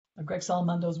Greg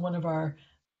Salimando is one of our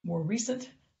more recent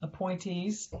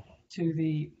appointees to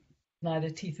the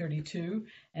NIDA T32,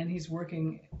 and he's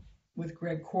working with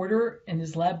Greg Corder in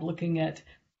his lab looking at,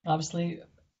 obviously,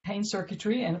 pain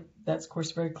circuitry, and that's, of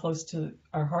course, very close to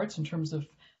our hearts in terms of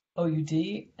OUD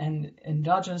and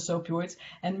endogenous opioids.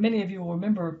 And many of you will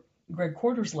remember Greg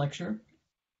Corder's lecture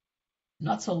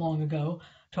not so long ago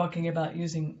talking about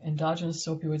using endogenous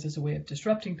opioids as a way of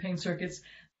disrupting pain circuits.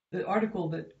 The article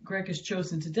that Greg has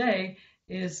chosen today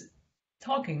is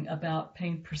talking about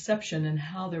pain perception and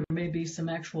how there may be some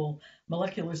actual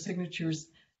molecular signatures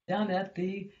down at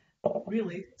the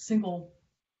really single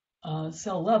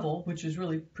cell level, which is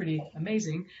really pretty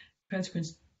amazing,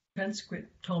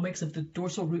 transcriptomics of the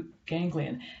dorsal root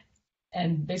ganglion.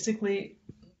 And basically,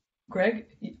 Greg,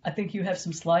 I think you have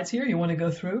some slides here you want to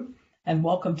go through, and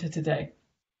welcome to today.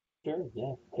 Sure,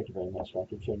 yeah. Thank you very much,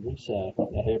 Dr. Childress.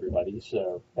 Hey, everybody.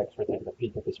 So thanks for taking a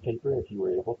peek at this paper, if you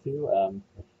were able to.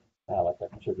 Like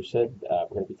Dr. Childress said,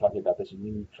 we're going to be talking about this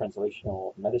new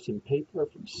translational medicine paper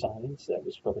from Science that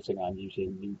was focusing on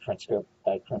using new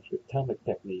transcriptomic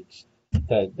techniques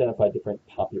to identify different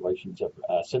populations of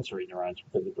sensory neurons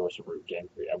within the dorsal root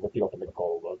ganglia, with the ultimate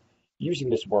goal of using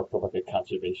this work to look at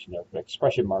conservation of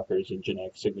expression markers and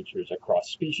genetic signatures across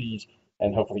species,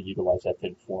 and hopefully utilize that to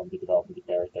inform the development of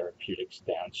better therapeutics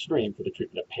downstream for the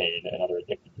treatment of pain and other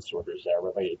addictive disorders that are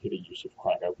related to the use of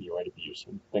chronic opioid abuse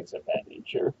and things of that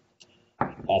nature.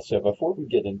 So before we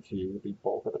get into the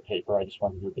bulk of the paper, I just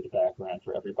wanted to do a bit of background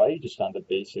for everybody, just on the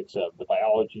basics of the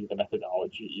biology, the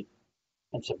methodology,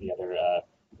 and some of the other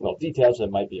little details that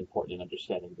might be important in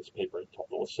understanding this paper in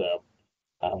total. So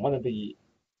one of the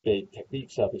big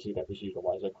techniques, obviously, that was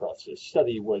utilized across this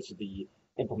study was the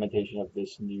implementation of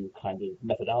this new kind of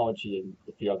methodology in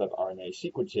the field of RNA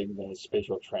sequencing, known as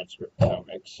spatial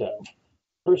transcriptomics. So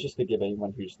first, just to give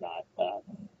anyone who's not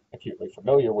acutely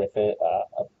familiar with it,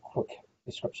 a quick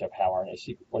description of how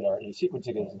what RNA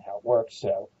sequencing is and how it works.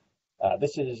 So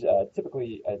this is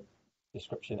typically a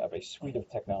description of a suite of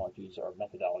technologies or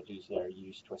methodologies that are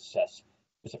used to assess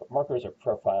specific markers or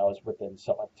profiles within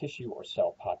select tissue or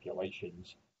cell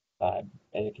populations. And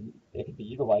it can be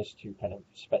utilized to kind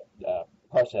of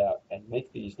parse out and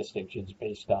make these distinctions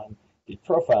based on the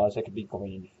profiles that can be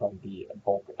gleaned from the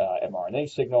bulk mRNA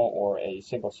signal or a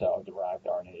single cell derived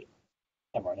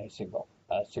mRNA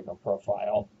signal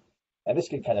profile. And this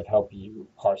can kind of help you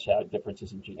parse out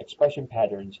differences in gene expression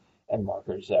patterns and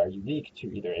markers that are unique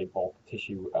to either a bulk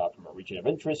tissue from a region of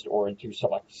interest or into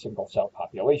select single cell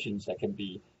populations that can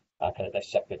be kind of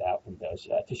dissected out from those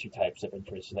tissue types of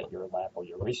interest that your lab or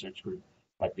your research group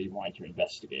might be wanting to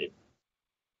investigate.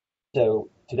 So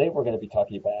today we're going to be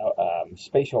talking about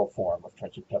spatial form of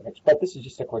transcriptomics, but this is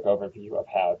just a quick overview of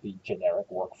how the generic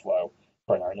workflow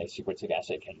for an RNA sequencing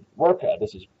assay can work.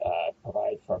 This is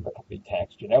provided from the company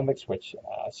Tax Genomics, which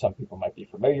some people might be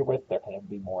familiar with. They're kind of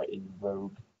the more in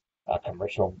vogue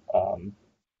commercial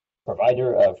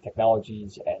provider of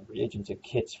technologies and reagents and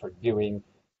kits for doing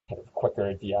kind of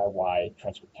quicker DIY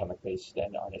transcriptomic-based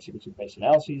and RNA sequencing-based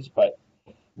analyses. But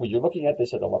when you're looking at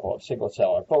this at the level of single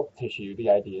cell or bulk tissue, the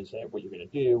idea is that what you're going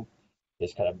to do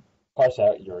is kind of parse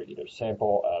out your either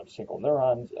sample of single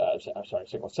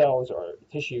cells or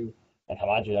tissue and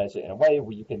homogenize it in a way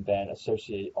where you can then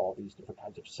associate all these different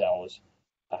kinds of cells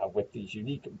with these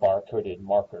unique barcoded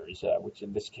markers, which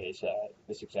in this case,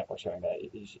 this example is showing that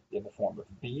it is in the form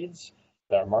of beads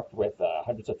that are marked with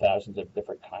hundreds of thousands of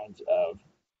different kinds of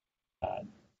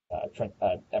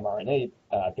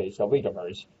mRNA-based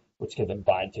oligomers, which can then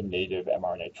bind to native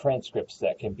mRNA transcripts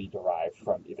that can be derived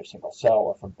from either single cell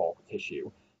or from bulk tissue.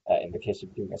 In the case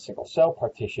of doing a single cell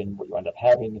partition, what you end up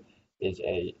having is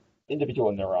an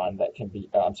individual neuron that can be,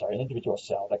 an individual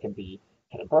cell that can be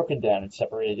kind of broken down and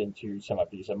separated into some of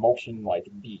these emulsion-like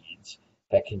beads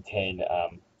that contain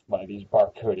one of these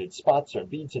barcoded spots or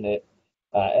beads in it,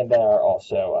 and that are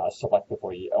also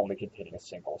selectively only containing a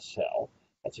single cell.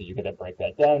 And so you can then break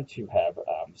that down to have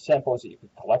samples that you can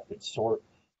collect and sort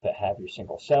that have your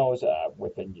single cells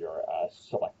within your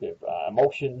selective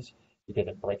emulsions. You can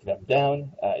then break them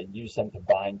down and use them to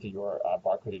bind to your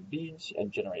barcoded beads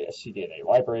and generate a cDNA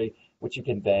library, which you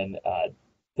can then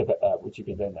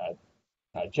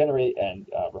generate and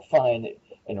refine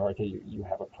in order to you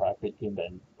have a product that you can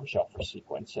then push off for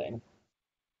sequencing.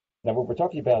 Now, when we're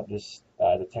talking about this,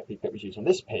 the technique that was used in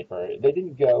this paper, they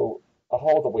didn't go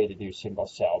all the way to do single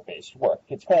cell based work.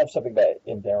 It's kind of something that,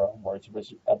 in their own words,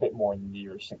 was a bit more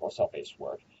near single cell based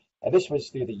work. And this was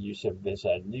through the use of this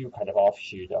new kind of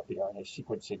offshoot of the RNA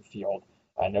sequencing field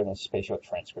known as spatial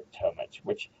transcriptomics,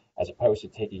 which, as opposed to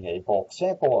taking a bulk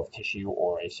sample of tissue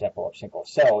or a sample of single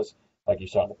cells, like you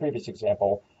saw in the previous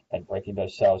example, and breaking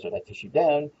those cells or that tissue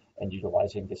down and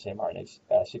utilizing the same RNA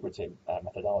sequencing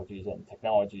methodologies and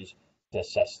technologies to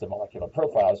assess the molecular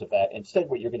profiles of that. Instead,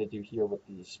 what you're going to do here with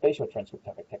the spatial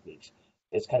transcriptomic techniques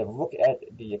is kind of look at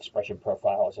the expression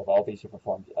profiles of all these different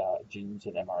forms, genes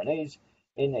and mRNAs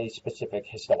in a specific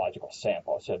histological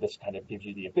sample. So this kind of gives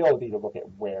you the ability to look at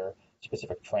where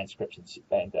specific transcripts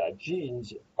and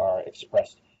genes are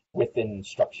expressed within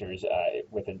structures,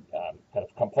 within kind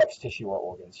of complex tissue or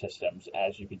organ systems,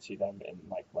 as you can see them in,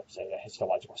 like, let's say, a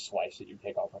histological slice that you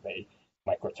take off of a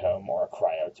microtome or a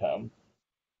cryotome.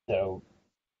 So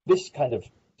this kind of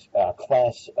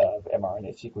class of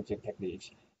mRNA sequencing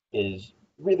techniques is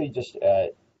really just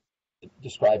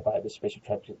described by the spatial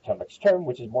transcriptomics term,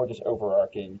 which is more just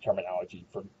overarching terminology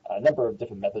for a number of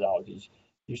different methodologies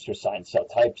used to assign cell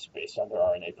types based on their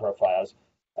RNA profiles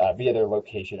via their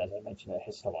location, as I mentioned, a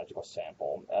histological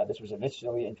sample. This was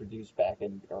initially introduced back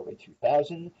in early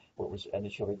 2000, where it was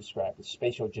initially described as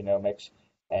spatial genomics.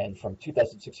 And from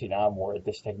 2016 onward,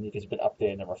 this technique has been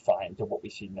updated and refined to what we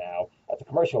see now at the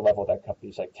commercial level that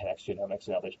companies like 10x Genomics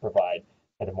and others provide,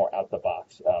 kind of more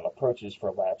out-the-box approaches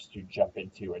for labs to jump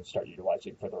into and start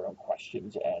utilizing for their own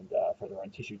questions and for their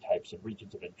own tissue types and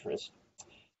regions of interest.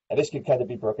 And this can kind of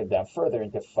be broken down further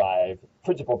into 5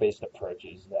 principle-based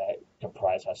approaches that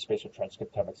comprise how spatial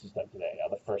transcriptomics is done today. Now,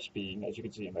 the first being, as you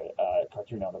can see in the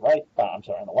cartoon on the right, on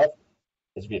the left,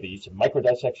 is via the use of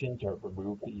microdissection to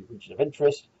remove the region of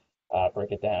interest,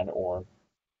 break it down, or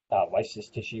lyse this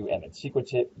tissue and then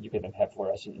sequence it. You can then have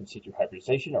fluorescent in situ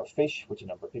hybridization, or FISH, which a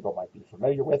number of people might be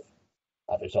familiar with.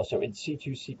 There's also in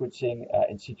situ sequencing,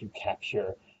 in situ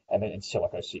capture, and then in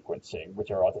silico sequencing,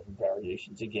 which are all different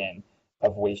variations, again,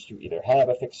 of ways to either have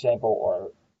a fixed sample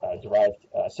or derived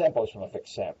samples from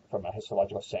a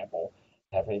histological sample,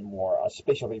 have a more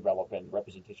spatially relevant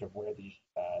representation of where these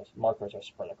markers are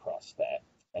spread across that.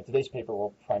 And today's paper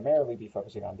will primarily be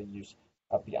focusing on the use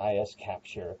of the IS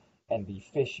capture and the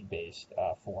FISH-based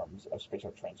forms of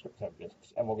spatial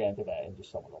transcriptomics, and we'll get into that in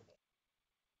just a little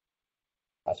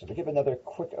bit. So to give another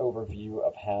quick overview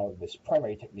of how this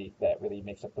primary technique that really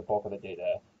makes up the bulk of the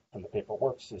data from the paper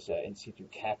works is in situ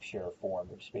capture form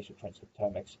of spatial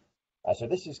transcriptomics. So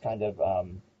this is kind of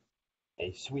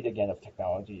a suite, again, of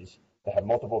technologies that have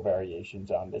multiple variations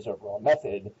on this overall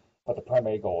method, but the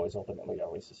primary goal is ultimately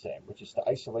always the same, which is to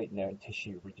isolate known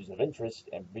tissue regions of interest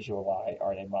and visualize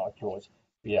RNA molecules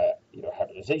via either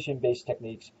hybridization-based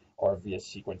techniques or via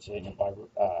sequencing by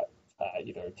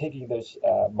either taking those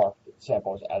marked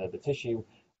samples out of the tissue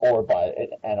or by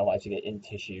analyzing it in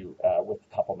tissue with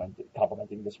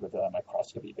complementing this with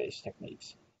microscopy-based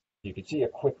techniques. You can see a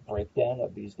quick breakdown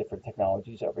of these different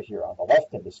technologies over here on the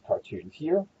left in this cartoon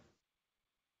here.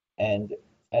 And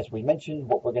as we mentioned,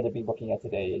 what we're going to be looking at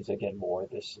today is, again, more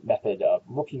this method of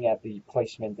looking at the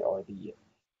placement or the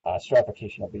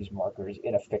stratification of these markers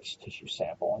in a fixed tissue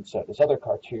sample. And so this other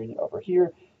cartoon over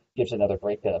here gives another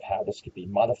breakdown of how this could be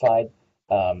modified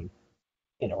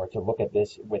in order to look at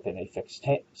this within a fixed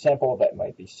sample that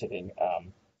might be sitting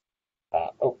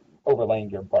overlaying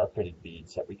your barcoded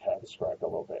beads that we kind of described a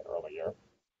little bit earlier.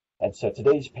 And so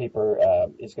today's paper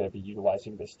is going to be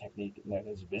utilizing this technique known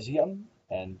as Visium.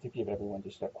 And to give everyone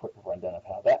just a quick rundown of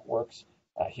how that works,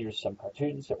 here's some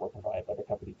cartoons that were provided by the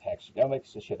company Tavares-Ferreira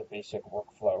Genomics to show the basic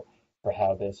workflow for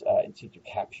how this in situ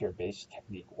capture-based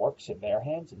technique works in their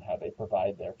hands and how they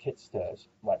provide their kits to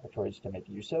laboratories to make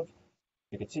use of.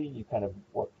 You can see you kind of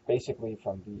work basically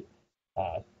from the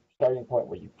starting point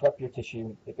where you prep your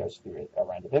tissue. It goes through a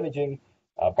round of imaging,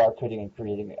 barcoding and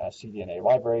creating a cDNA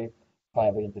library,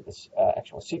 finally into this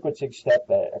actual sequencing step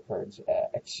that occurs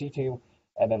ex situ.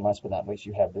 And then last but not least,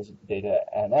 you have this data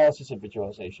analysis and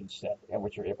visualization step in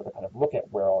which you're able to kind of look at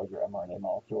where all your mRNA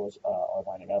molecules are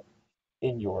lining up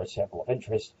in your sample of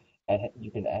interest, and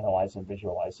you can analyze and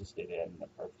visualize this data in a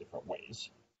number of different ways.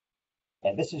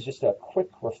 And this is just a quick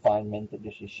refinement that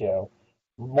just to show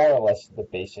more or less the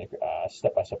basic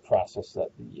step-by-step process that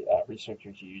the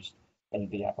researchers used in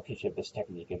the application of this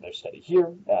technique in their study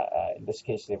here. In this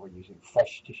case, they were using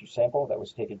fresh tissue sample that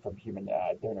was taken from human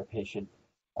donor patient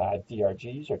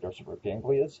DRGs, or dorsal root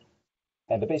ganglias.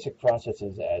 And the basic process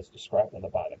is as described on the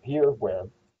bottom here, where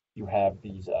you have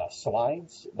these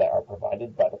slides that are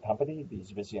provided by the company,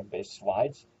 these Visium-based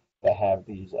slides that have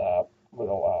these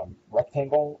little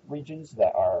rectangle regions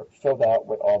that are filled out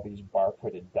with all these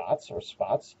barcoded dots or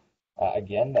spots,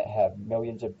 again, that have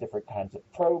millions of different kinds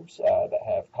of probes that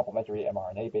have complementary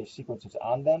mRNA-based sequences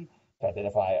on them to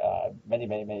identify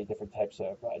many different types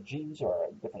of genes or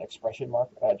different expression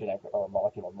genetic or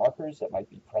molecular markers that might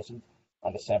be present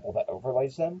on the sample that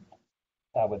overlays them.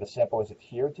 When the sample is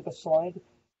adhered to the slide,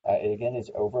 It again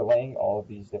is overlaying all of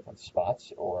these different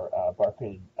spots or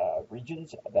barcoded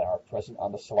regions that are present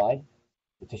on the slide.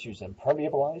 The tissue is then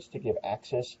permeabilized to give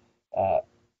access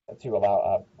to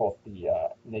allow both the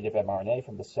native mRNA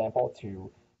from the sample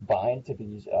to bind to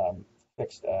these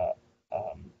fixed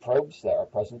probes that are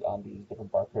present on these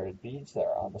different barcoded beads that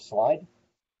are on the slide.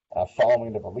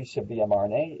 Following the release of the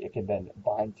mRNA, it can then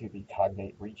bind to the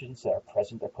cognate regions that are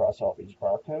present across all these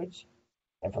barcodes.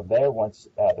 And from there, once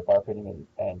the barcoding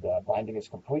and binding is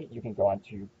complete, you can go on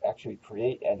to actually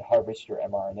create and harvest your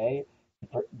mRNA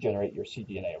to generate your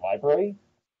cDNA library,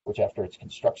 which after its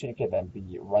construction can then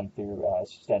be run through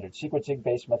standard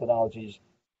sequencing-based methodologies,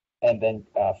 and then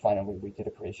finally lead to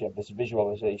the creation of this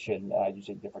visualization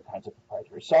using different kinds of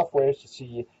proprietary softwares to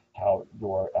see how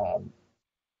your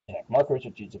genetic markers or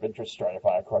genes of interest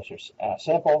stratify across your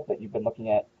sample that you've been looking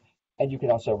at. And you can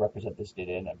also represent this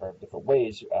data in a number of different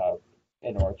ways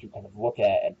in order to kind of look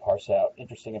at and parse out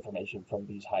interesting information from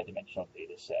these high-dimensional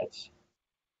data sets.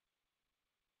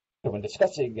 So when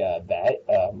discussing a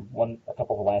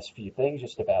couple of the last few things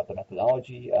just about the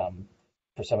methodology,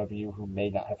 for some of you who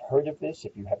may not have heard of this,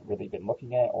 if you haven't really been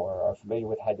looking at or are familiar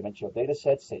with high-dimensional data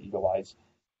sets that utilize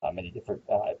many different,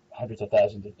 hundreds of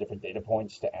thousands of different data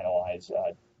points to analyze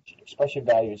gene expression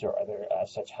values or other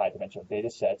such high-dimensional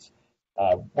data sets,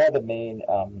 one of the main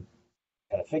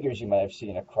kind of figures you might have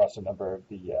seen across a number of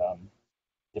the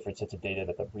different sets of data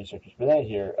that the researchers presented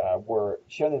here were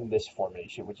shown in this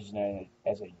formation, which is known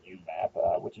as a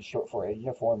UMAP, which is short for a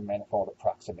Uniform Manifold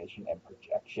Approximation and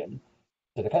Projection.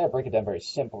 So to kind of break it down very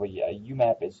simply, a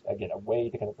UMAP is, again, a way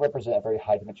to kind of represent a very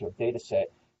high-dimensional data set,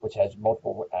 which has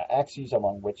multiple axes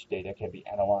along which data can be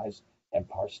analyzed and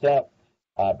parsed out.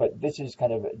 But this is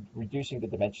kind of reducing the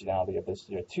dimensionality of this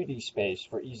 2D space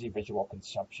for easy visual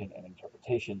consumption and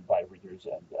interpretation by readers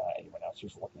and anyone else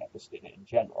who's looking at this data in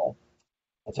general.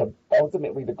 And so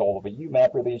ultimately the goal of a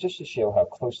UMAP really is just to show how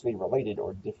closely related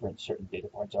or different certain data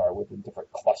points are within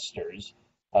different clusters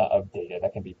of data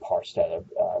that can be parsed out of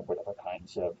whatever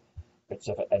kinds of bits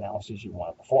of analyses you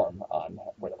want to perform on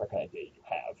whatever kind of data you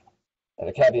have. And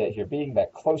the caveat here being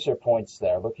that closer points that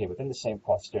are located within the same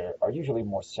cluster are usually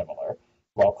more similar,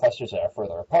 while clusters that are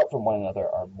further apart from one another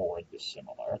are more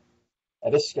dissimilar.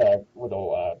 And this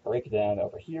little breakdown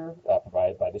over here,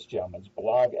 provided by this gentleman's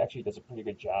blog, actually does a pretty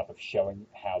good job of showing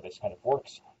how this kind of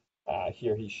works.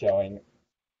 Here he's showing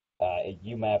a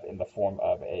UMAP in the form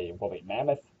of a woolly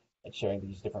mammoth, and showing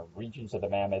these different regions of the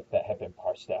mammoth that have been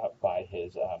parsed out by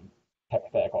his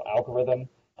hypothetical algorithm.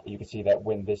 You can see that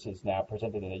when this is now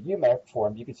presented in a UMAP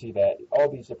form, you can see that all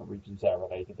these different regions that are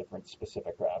related to different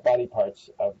specific body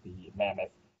parts of the mammoth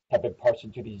have been parsed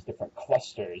into these different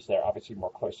clusters that are obviously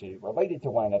more closely related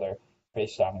to one another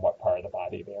based on what part of the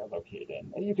body they are located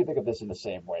in. And you can think of this in the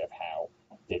same way of how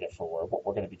data for what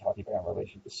we're going to be talking about in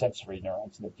relation to sensory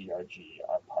neurons and the DRG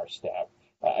are parsed out.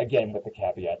 Again, with the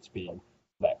caveats being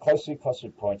that closely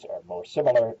clustered points are more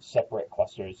similar, separate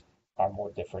clusters are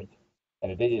more different.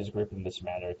 And the data is grouped in this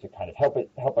manner to kind of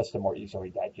help us to more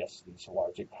easily digest these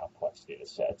large and complex data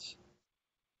sets.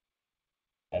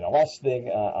 And the last thing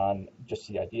on just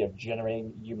the idea of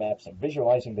generating UMAPs and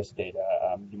visualizing this data,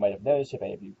 you might have noticed if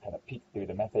any of you kind of peeked through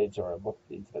the methods or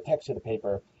looked into the text of the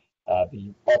paper,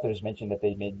 the authors mentioned that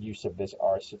they made use of this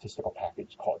R statistical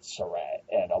package called SURAT.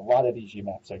 And a lot of these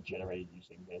UMAPs are generated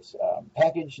using this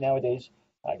package nowadays,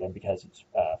 again, because it's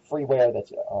freeware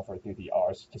that's offered through the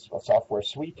R statistical software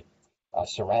suite.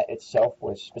 SURAT itself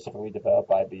was specifically developed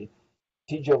by the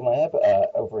TJ Lab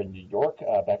over in New York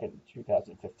back in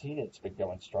 2015. It's been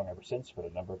going strong ever since with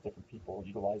a number of different people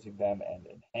utilizing them and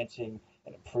enhancing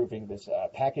and improving this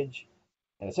package.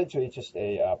 And essentially, it's just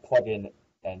a plug-in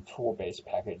and tool-based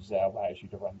package that allows you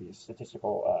to run these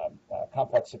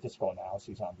complex statistical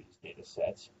analyses on these data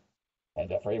sets. And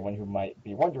for anyone who might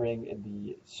be wondering,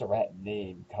 the SURAT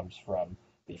name comes from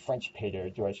the French painter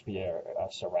Georges-Pierre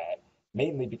Seurat,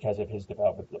 mainly because of his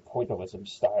development of the pointillism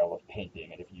style of painting.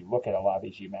 And if you look at a lot of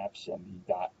these UMAPs and the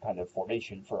dot kind of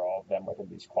formation for all of them within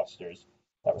these clusters,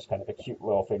 that was kind of a cute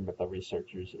little thing that the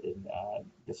researchers in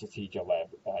the Satija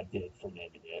Lab did for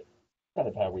naming it. Kind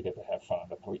of how we get to have fun on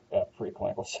the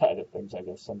preclinical side of things, I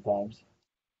guess, sometimes.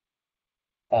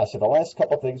 So the last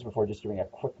couple things before just doing a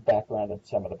quick background of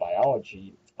some of the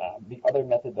biology, the other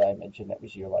method that I mentioned that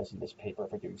was utilized in this paper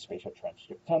for doing spatial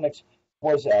transcriptomics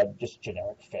was just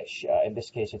generic FISH. In this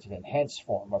case, it's an enhanced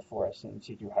form of fluorescent in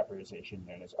situ hybridization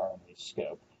known as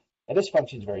RNA-scope. And this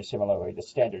functions very similarly to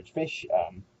standard FISH,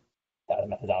 the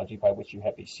methodology by which you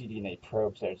have these cDNA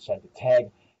probes that are designed to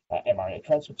tag mRNA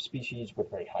transcript species with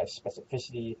very high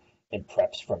specificity in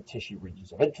preps from tissue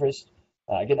regions of interest.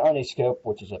 Again, RNAscope,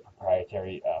 which is a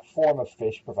proprietary form of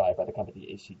FISH provided by the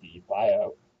company ACD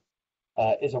Bio,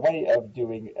 is a way of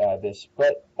doing this,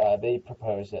 but they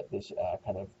propose that this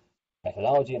kind of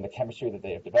methodology and the chemistry that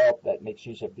they have developed that makes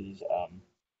use of these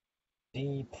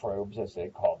D probes, as they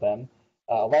call them,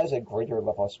 allows a greater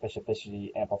level of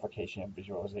specificity, amplification, and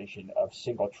visualization of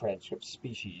single transcript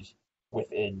species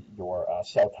within your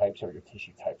cell types or your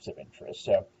tissue types of interest.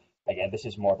 So again, this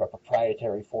is more of a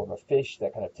proprietary form of FISH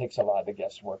that kind of takes a lot of the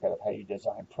guesswork out of how you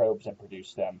design probes and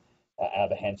produce them out of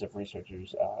the hands of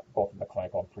researchers, both in the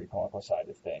clinical and preclinical side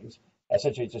of things.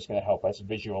 Essentially, it's just going to help us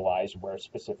visualize where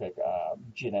specific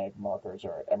genetic markers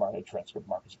or mRNA transcript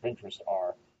markers of interest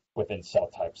are within cell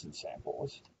types and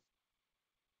samples.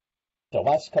 The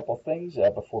last couple of things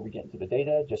before we get into the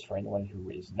data, just for anyone who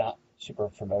is not super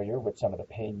familiar with some of the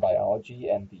pain biology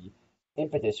and the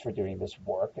impetus for doing this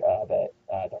work that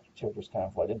Dr. Childress kind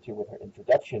of led into with her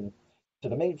introduction. So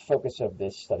the main focus of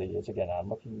this study is, again, I'm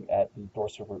looking at the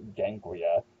dorsal root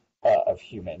ganglia of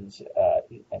humans,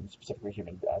 and specifically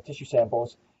human tissue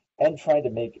samples, and trying to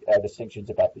make distinctions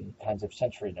about the kinds of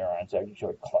sensory neurons that are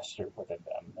usually clustered within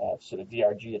them. So the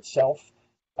DRG itself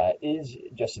is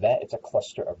just that. It's a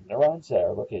cluster of neurons that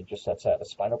are located just outside the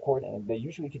spinal cord, and they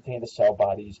usually contain the cell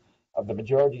bodies of the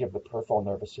majority of the peripheral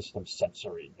nervous system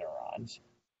sensory neurons.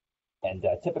 And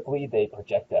typically they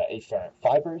project afferent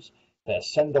fibers that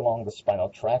ascend along the spinal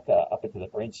tract up into the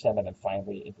brainstem and then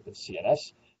finally into the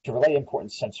CNS to relay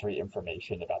important sensory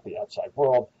information about the outside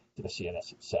world to the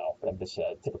CNS itself. And this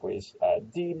typically is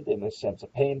deemed, in the sense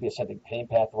of pain, the ascending pain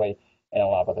pathway, and a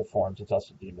lot of other forms. It's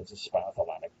also deemed as a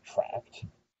spinothalamic tract.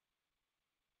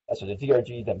 So the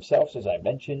DRG themselves, as I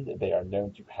mentioned, they are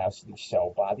known to house the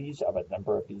cell bodies of a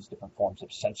number of these different forms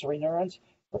of sensory neurons,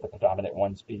 with the predominant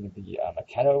ones being the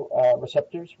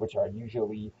mechanoreceptors, which are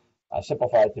usually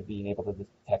simplified to being able to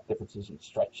detect differences in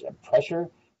stretch and pressure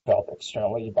felt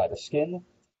externally by the skin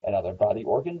and other body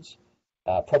organs.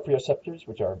 Proprioceptors,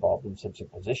 which are involved in sensing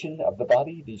position of the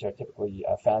body. These are typically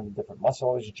found in different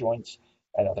muscles, joints,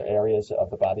 and other areas of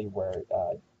the body where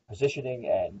positioning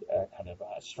and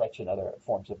stretch and other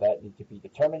forms of that need to be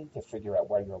determined to figure out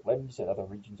where your limbs and other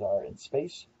regions are in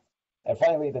space. And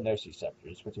finally, the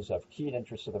nociceptors, which is of keen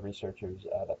interest to the researchers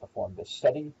that performed this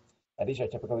study. And these are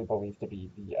typically believed to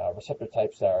be the receptor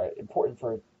types that are important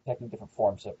for detecting different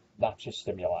forms of noxious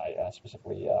stimuli,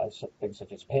 specifically things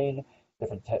such as pain,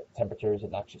 different temperatures,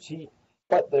 and noxious heat.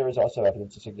 But there is also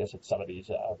evidence to suggest that some of these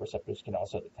receptors can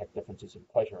also detect differences in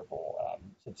pleasurable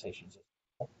sensations.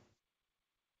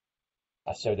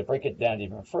 So to break it down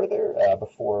even further,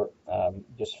 before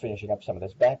just finishing up some of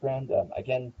this background,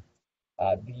 again,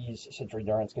 these sensory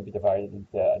neurons can be divided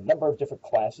into a number of different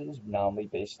classes, not only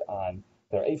based on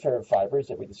their afferent fibers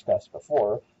that we discussed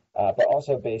before, but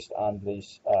also based on the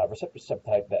receptor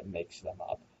subtype that makes them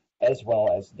up, as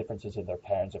well as differences in their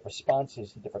patterns of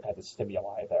responses to different kinds of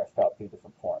stimuli that are felt through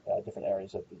different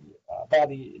areas of the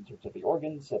body, in terms of the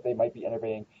organs that they might be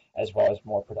innervating, as well as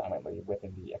more predominantly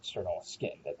within the external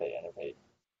skin that they innervate.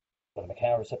 So the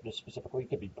mechanoreceptors specifically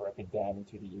could be broken down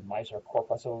into the Meissner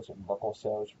corpuscles and Merkel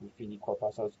cells, Ruffini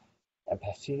corpuscles, and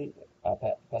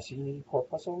Pacini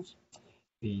corpuscles.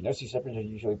 The nociceptors are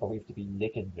usually believed to be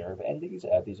naked nerve endings.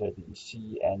 These are the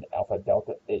C and alpha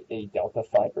delta A delta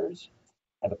fibers.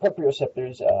 And the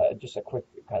proprioceptors, just a quick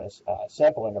kind of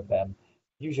sampling of them,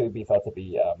 usually be felt to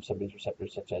be some of these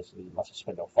receptors, such as the muscle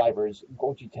spindle fibers,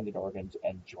 Golgi tendon organs,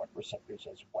 and joint receptors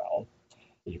as well.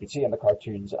 As you can see on the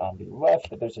cartoons on the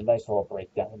left, that there's a nice little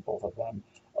breakdown in both of them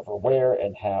over where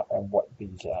and how and what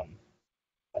these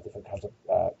different kinds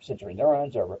of sensory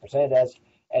neurons are represented as,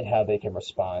 and how they can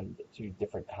respond to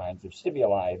different kinds of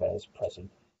stimuli that is present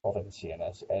both in the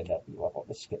CNS and at the level of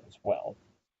the skin as well.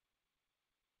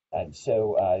 And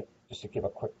so just to give a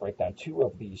quick breakdown, two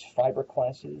of these fiber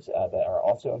classes that are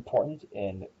also important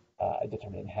in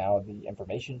determining how the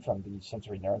information from the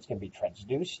sensory neurons can be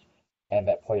transduced, and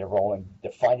that play a role in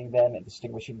defining them and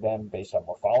distinguishing them based on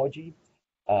morphology.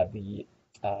 The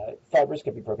fibers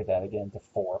can be broken down again into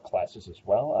four classes as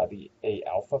well. The A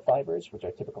alpha fibers, which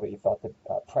are typically thought to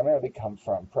primarily come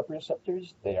from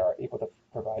proprioceptors. They are able to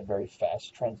provide very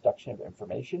fast transduction of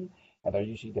information, and they're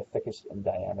usually the thickest in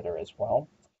diameter as well.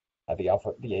 The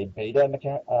A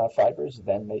beta fibers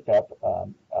then make up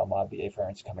a lot of the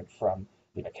afferents coming from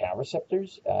the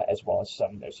mechanoreceptors, as well as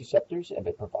some nociceptors, and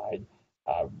they provide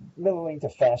middling to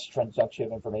fast transduction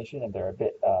of information, and they're a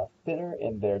bit thinner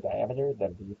in their diameter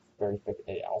than the very thick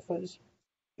A alphas.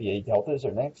 The A deltas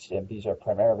are next, and these are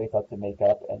primarily thought to make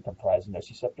up and comprise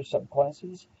nociceptor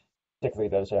subclasses, particularly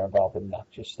those that are involved in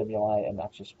noxious stimuli and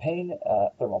noxious pain,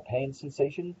 thermal pain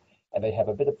sensation. and they have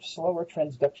a bit of slower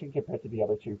transduction compared to the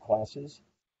other two classes.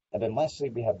 And then lastly,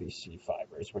 we have these C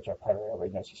fibers, which are primarily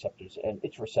nociceptors and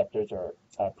itch receptors, or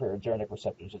pyrogenic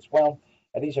receptors as well.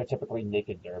 And these are typically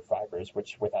naked nerve fibers,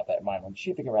 which, without that myelin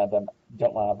sheathing around them,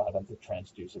 don't allow them to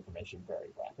transduce information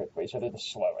very rapidly. So they're the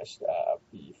slowest of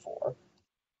the four.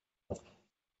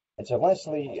 And so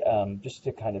lastly, just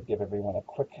to kind of give everyone a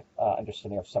quick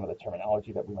understanding of some of the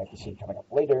terminology that we might be seeing coming up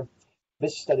later,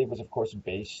 this study was, of course,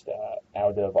 based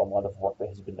out of a lot of work that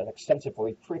has been done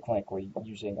extensively preclinically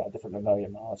using different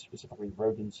mammalian models, specifically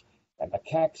rodents and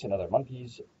macaques and other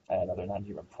monkeys and other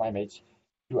non-human primates,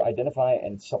 to identify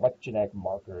and select genetic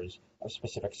markers of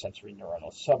specific sensory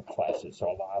neuronal subclasses. So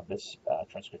a lot of this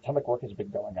transcriptomic work has been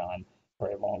going on for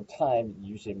a long time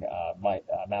using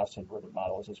mouse and rodent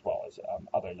models as well as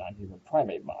other non-human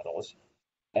primate models.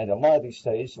 And a lot of these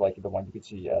studies, like the one you can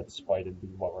see displayed in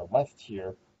the lower left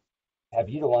here, have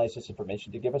utilized this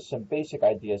information to give us some basic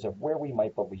ideas of where we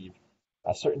might believe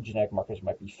certain genetic markers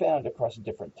might be found across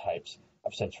different types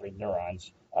of sensory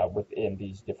neurons within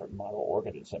these different model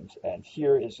organisms. And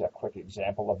here is a quick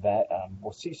example of that.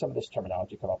 We'll see some of this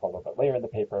terminology come up a little bit later in the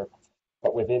paper,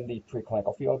 but within the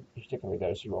preclinical field, particularly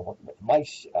those who are working with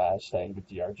mice, studying the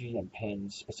DRG and pain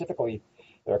specifically,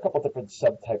 there are a couple different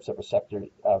subtypes of receptor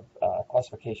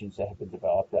classifications that have been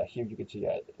developed. Here you can see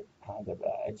a kind of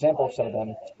example of some of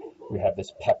them. We have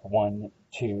this PEP1,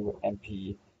 2,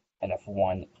 MP,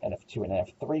 NF1, NF2, and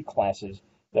NF3 classes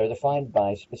that are defined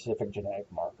by specific genetic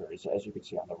markers, as you can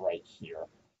see on the right here,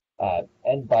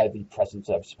 and by the presence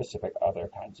of specific other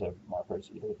kinds of markers,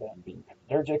 either them being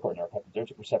peptidergic or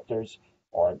neuropeptidergic receptors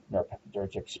or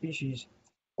neuropeptidergic species,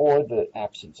 or the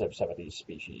absence of some of these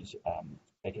species.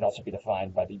 They can also be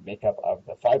defined by the makeup of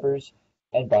the fibers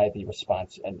and by the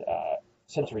response and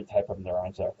sensory type of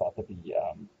neurons that are thought to be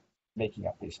making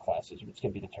up these classes, which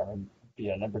can be determined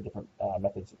via a number of different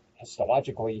methods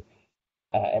histologically,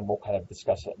 and we'll kind of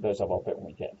discuss those a little bit when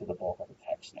we get into the bulk of the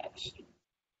text next.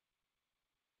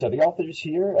 So the authors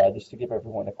here, just to give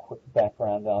everyone a quick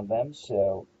background on them,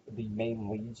 so the main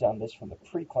leads on this from the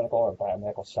preclinical or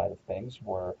biomedical side of things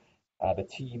were the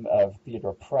team of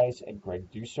Theodore Price and Greg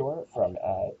Dusor from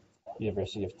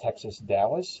University of Texas,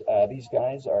 Dallas. These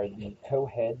guys are the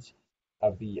co-heads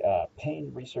of the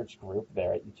pain research group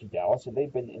there at UT Dallas, and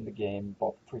they've been in the game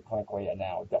both preclinically and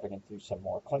now delving into some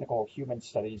more clinical human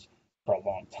studies for a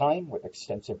long time with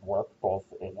extensive work both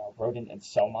in rodent and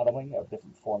cell modeling of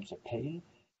different forms of pain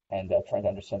and trying to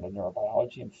understand the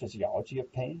neurobiology and physiology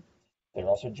of pain. They're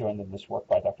also joined in this work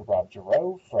by Dr. Rob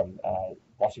Giroux from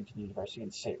Washington University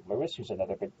in St. Louis, who's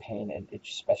another big pain and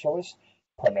itch specialist,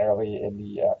 primarily in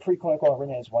the preclinical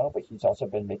arena as well, but he's also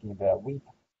been making the leap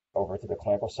over to the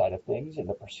clinical side of things in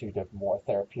the pursuit of more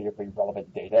therapeutically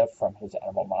relevant data from his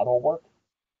animal model work.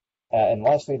 And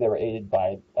lastly, they were aided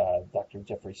by Dr.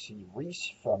 Jeffrey C.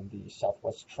 Reese from the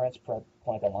Southwest Transplant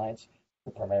Alliance,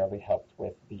 who primarily helped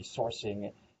with the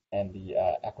sourcing and the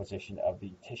acquisition of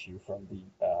the tissue from the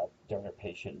donor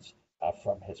patients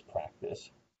from his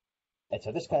practice. And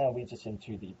so this kind of leads us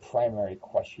into the primary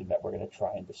question that we're going to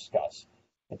try and discuss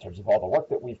in terms of all the work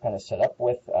that we've kind of set up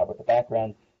with the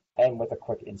background, and with a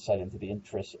quick insight into the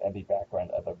interests and the background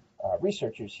of the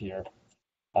researchers here.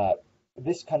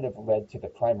 This kind of led to the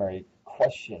primary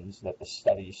questions that the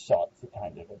study sought to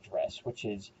kind of address, which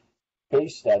is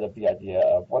based out of the idea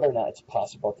of whether or not it's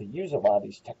possible to use a lot of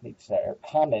these techniques that are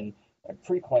common in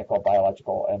preclinical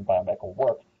biological and biomedical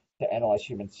work to analyze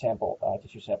human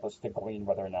tissue samples to glean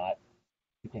whether or not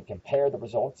you can compare the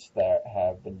results that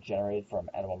have been generated from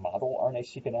animal model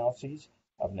RNA-seq analyses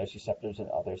of nociceptors and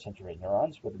other sensory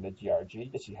neurons within the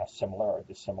DRG to see how similar or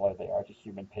dissimilar they are to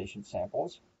human patient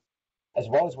samples, as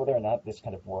well as whether or not this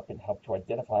kind of work can help to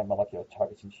identify molecular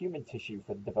targets in human tissue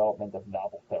for the development of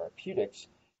novel therapeutics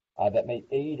that may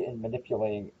aid in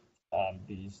manipulating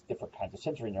these different kinds of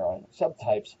sensory neuron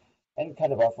subtypes and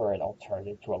kind of offer an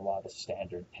alternative to a lot of the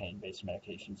standard pain-based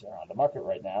medications that are on the market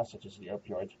right now, such as the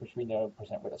opioids, which we know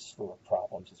present with a slew of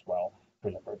problems as well for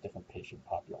a number of different patient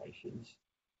populations.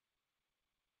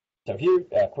 So here,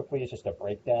 quickly, is just a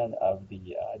breakdown of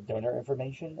the donor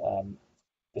information.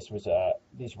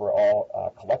 These were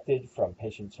all collected from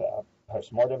patients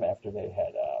post-mortem after they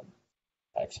had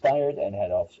expired and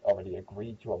had already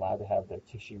agreed to allow to have their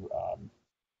tissue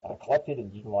collected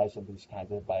and utilized in these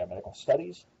kinds of biomedical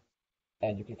studies.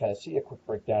 And you can kind of see a quick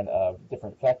breakdown of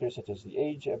different factors, such as the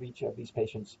age of each of these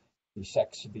patients, the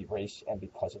sex, the race, and the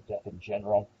cause of death in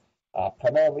general.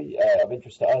 Primarily of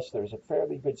interest to us, there's a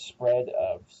fairly good spread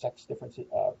of sex differences,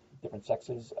 different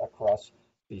sexes across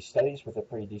these studies with a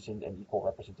pretty decent and equal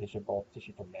representation of both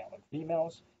tissue from male and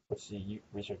females, which the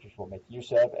researchers will make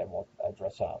use of and will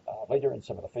address later in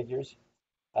some of the figures.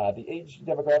 The age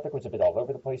demographic was a bit all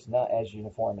over the place, not as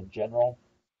uniform in general.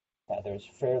 There's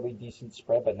fairly decent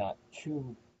spread, but not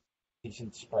too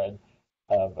decent spread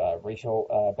of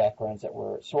racial backgrounds that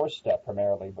were sourced,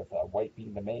 primarily with white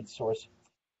being the main source.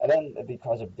 And then the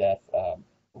cause of death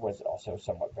was also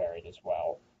somewhat varied as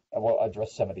well. And we'll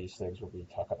address some of these things when we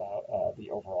talk about the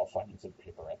overall findings of the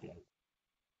paper at the end.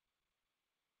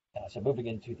 So moving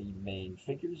into the main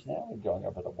figures now and going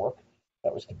over the work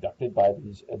that was conducted by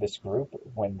this group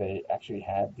when they actually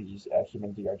had these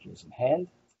human DRGs in hand.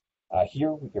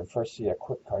 Here we can first see a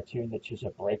quick cartoon that shows a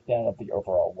breakdown of the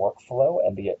overall workflow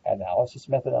and the analysis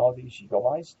methodologies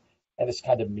utilized. And this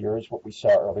kind of mirrors what we saw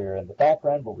earlier in the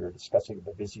background when we were discussing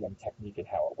the Visium technique and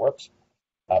how it works.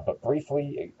 But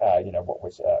briefly,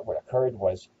 what occurred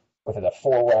was within a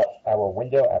 4-hour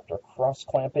window after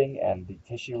cross-clamping and the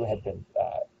tissue had been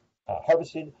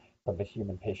harvested from the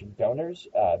human patient donors,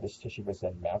 this tissue was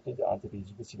then mounted onto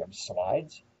these Visium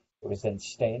slides. It was then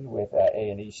stained with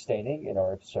A&E staining in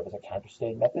order to serve as a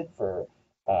counterstain method for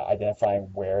identifying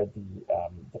where the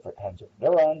different kinds of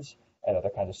neurons and other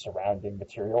kinds of surrounding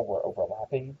material were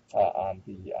overlapping on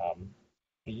the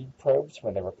bead probes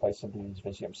when they were placed into these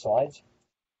Visium slides.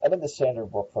 And then the standard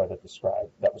workflow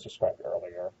that was described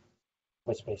earlier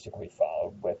was basically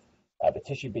followed with the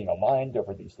tissue being aligned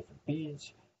over these different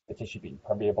beads, the tissue being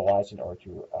permeabilized in order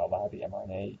to allow the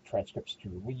mRNA transcripts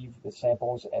to leave the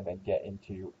samples and then get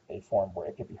into a form where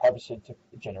it can be harvested to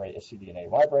generate a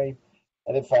cDNA library.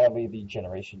 And then finally, the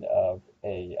generation of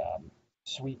a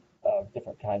suite of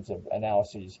different kinds of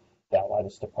analyses that allowed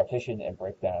us to partition and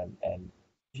break down and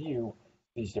view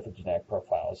these different genetic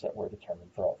profiles that were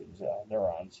determined for all these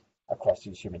neurons across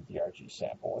these human DRG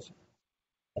samples.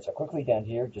 And so quickly down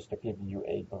here, just to give you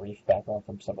a brief background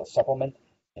from some of the supplement,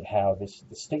 and how this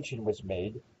distinction was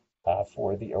made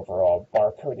for the overall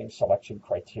barcoding selection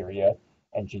criteria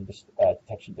and gene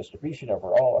detection distribution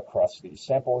overall across these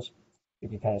samples. You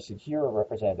can kind of see here a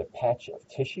representative patch of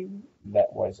tissue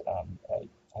that was,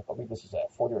 I believe this is a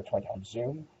 40 or 20 times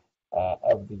zoom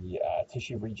of the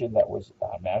tissue region that was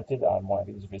mounted on one of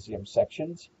these Visium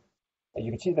sections. You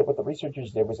can see that what the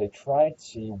researchers did was they tried to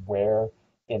see where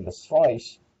in the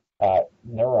slice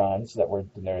neurons that were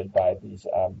denoted by these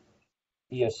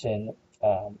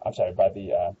by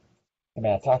the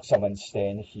hematoxylin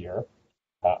stain here,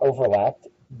 overlapped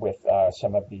with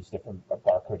some of these different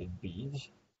barcoded beads,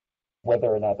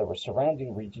 whether or not there were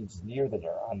surrounding regions near the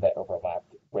neuron that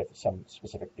overlapped with some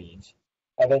specific beads,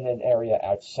 and then an area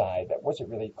outside that wasn't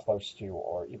really close to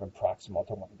or even proximal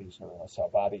to one of these neuronal cell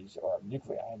bodies or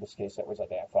nuclei in this case that was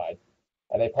identified.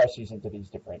 And they parsed these into these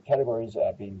different categories,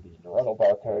 being the neuronal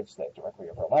barcodes that directly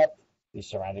overlapped, the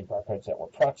surrounding barcodes that were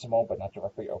proximal but not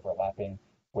directly overlapping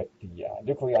with the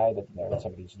nuclei that denoted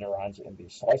some of these neurons in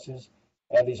these slices,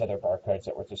 and these other barcodes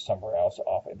that were just somewhere else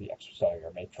off in the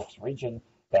extracellular matrix region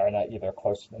that are not either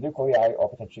close to the nuclei or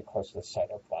potentially close to the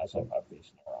cytoplasm of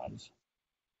these neurons.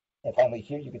 And finally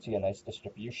here you can see a nice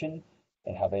distribution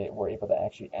and how they were able to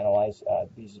actually analyze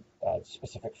these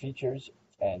specific features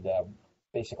and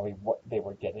basically what they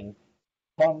were getting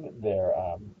from their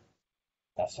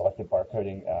selective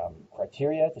barcoding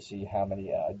criteria to see how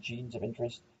many genes of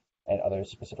interest and other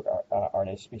specific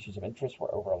RNA species of interest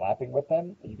were overlapping with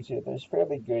them. And you can see that there's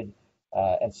fairly good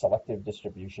and selective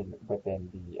distribution within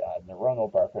the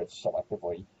neuronal barcodes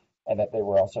selectively, and that they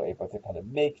were also able to kind of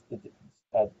make the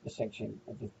distinction,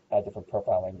 different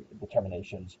profiling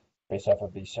determinations based off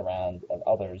of the surround and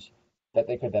others that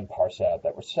they could then parse out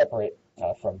that were separate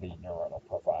from the neuronal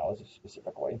profiles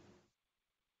specifically.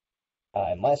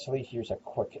 And lastly, here's a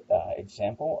quick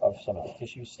example of some of the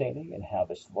tissue staining and how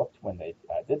this looked when they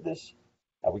did this.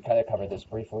 We kind of covered this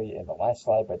briefly in the last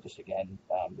slide, but just again,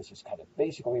 this is kind of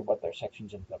basically what their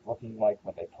sections ended up looking like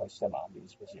when they placed them on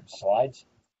these Visium slides.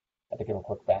 To give a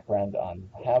quick background on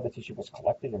how the tissue was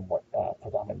collected and what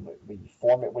predominantly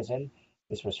form it was in.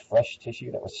 This was fresh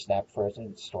tissue that was snap frozen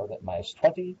and stored at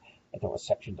 -20 until it was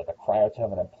sectioned to the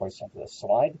cryotome and then placed onto the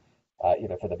slide,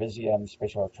 either for the Visium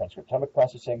spatial transcriptomic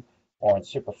processing or in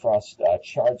superfrost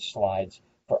charged slides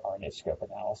for RNA-scope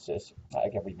analysis.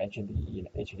 Again, we mentioned the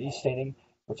H&E staining,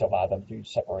 which allowed them to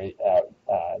separate out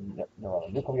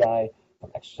neuronal nuclei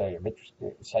from extracellular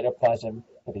cytoplasm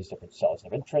for these different cells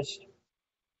of interest.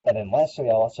 And then lastly,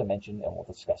 I'll also mention, and we'll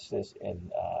discuss this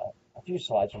in a few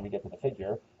slides when we get to the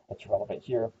figure that's relevant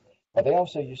here, but they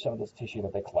also use some of this tissue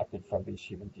that they collected from these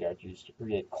human DRGs to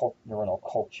create neuronal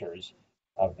cultures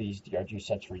of these DRG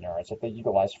sensory neurons that they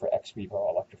utilize for ex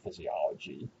vivo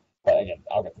electrophysiology. But again,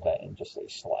 I'll get to that in just a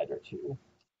slide or two.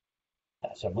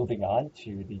 So moving on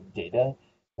to the data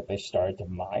that they started to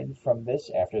mine from this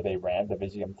after they ran the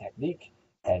Visium technique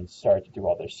and started to do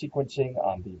all their sequencing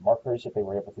on the markers that they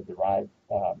were able to derive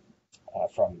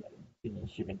from the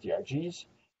human DRGs.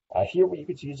 Here what you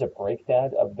can see is a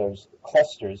breakdown of those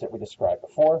clusters that we described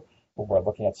before when we're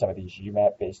looking at some of these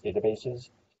UMAP-based databases.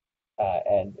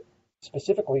 And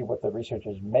specifically what the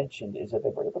researchers mentioned is that they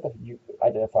were able to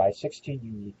identify 16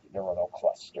 unique neuronal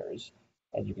clusters.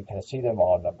 And you can kind of see them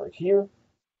all numbered here,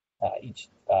 each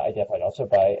identified also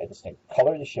by a distinct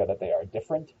color to show that they are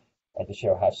different and to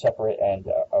show how separate and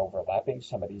overlapping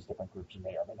some of these different groups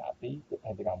may or may not be,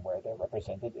 depending on where they're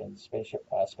represented in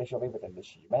spatially within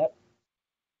this UMAP.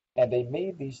 And they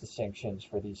made these distinctions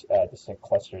for these distinct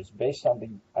clusters based on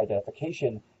the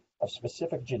identification of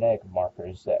specific genetic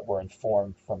markers that were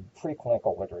informed from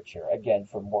preclinical literature, again,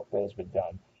 from work that has been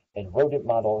done in rodent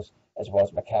models, as well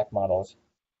as macaque models,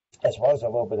 as well as a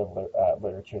little bit of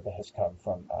literature that has come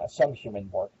from some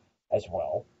human work as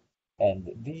well.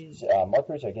 And these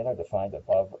markers, again, are defined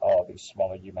above all these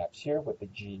smaller UMAPs here with the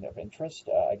gene of interest,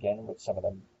 again, with some of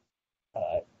them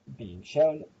being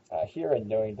shown here and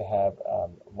knowing to have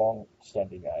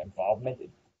long-standing involvement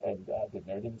and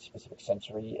denoting specific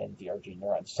sensory and DRG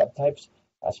neuron subtypes.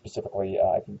 Specifically,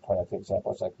 I can point out to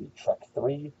examples like the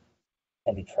TREC3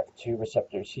 and the TREC2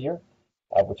 receptors here,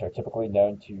 which are typically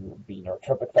known to be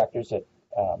neurotropic factors that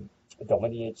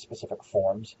delineate specific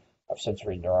forms of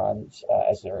sensory neurons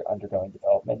as they're undergoing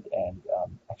development and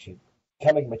actually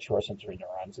becoming mature sensory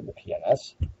neurons in the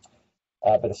PNS.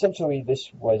 But essentially,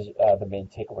 this was the main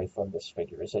takeaway from this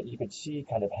figure, is that you could see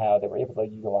kind of how they were able to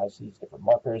utilize these different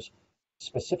markers,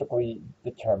 specifically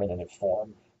determine and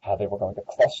inform how they were going to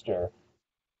cluster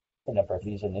a number of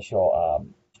these initial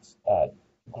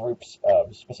groups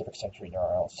of specific sensory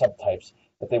neuronal subtypes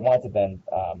that they wanted to then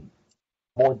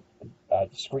more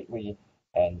discreetly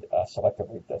and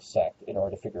selectively dissect in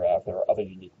order to figure out if there are other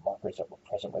unique markers that were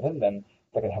present within them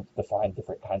that can help to define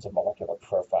different kinds of molecular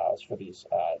profiles for these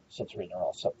sensory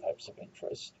neural subtypes of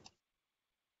interest.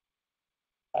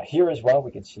 Here as well,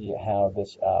 we can see how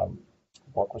this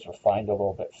work was refined a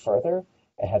little bit further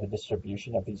and how the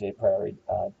distribution of these a priori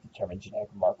determined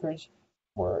genetic markers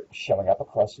were showing up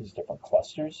across these different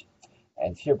clusters.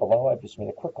 And here below, I've just made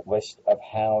a quick list of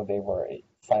how they were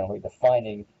finally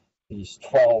defining these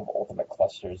 12 ultimate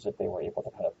clusters that they were able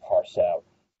to kind of parse out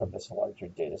from this larger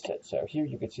data set. So here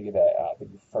you can see that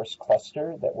the first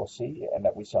cluster that we'll see and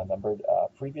that we saw numbered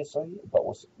previously, but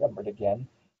was numbered again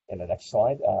in the next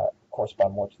slide,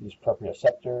 correspond more to these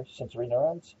proprioceptor sensory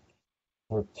neurons.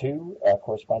 Group 2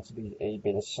 corresponds to these A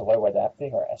beta slow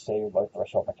adapting or SA low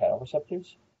threshold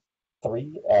mechanoreceptors.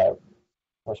 3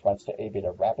 corresponds to A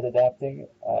beta rapid adapting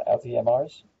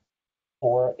LTMRs.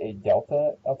 4 A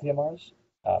delta LTMRs.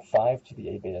 5 to the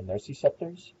A beta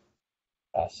nociceptors.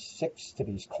 6 to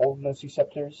these cold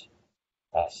nociceptors.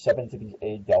 7 to these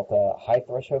A delta high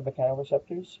threshold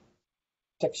mechanoreceptors.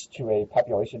 6 to a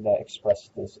population that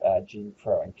expressed this gene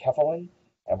proenkephalin,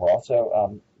 and we're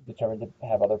also determined to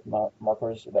have other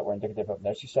markers that were indicative of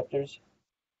nociceptors.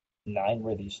 9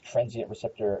 were these transient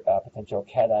receptor potential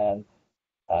cation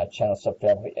channel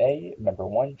subfamily A, member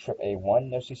 1,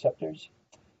 TRPA1 nociceptors.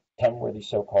 10 were these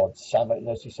so-called silent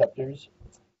nociceptors.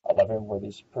 11 were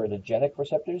these peritogenic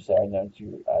receptors that are known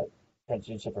to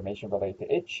transduce information related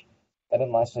to itch. And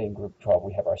then lastly, in group 12,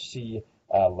 we have our C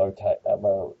low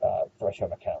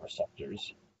threshold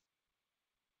mechanoreceptors.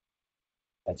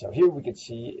 And so here we could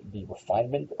see the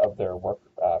refinement of their work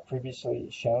previously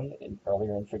shown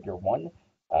earlier in figure 1,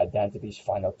 down to these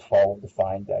final 12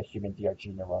 defined human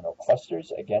DRG neuronal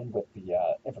clusters, again with the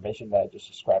information that I just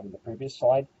described in the previous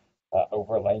slide,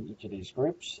 overlaying each of these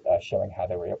groups, showing how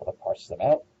they were able to parse them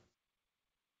out.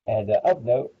 And of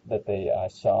note that they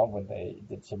saw when they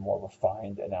did some more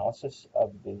refined analysis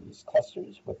of these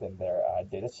clusters within their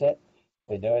data set,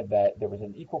 they noted that there was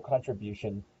an equal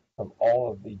contribution from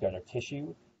all of the donor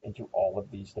tissue into all of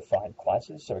these defined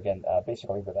classes. So again,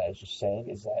 basically what that is just saying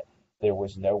is that there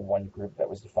was no one group that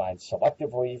was defined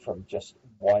selectively from just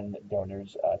one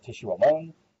donor's tissue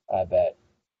alone that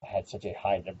had such a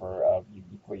high number of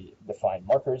uniquely defined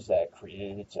markers that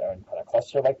created its own kind of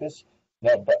cluster like this.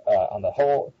 No, but on the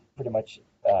whole, pretty much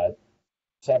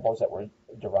samples that were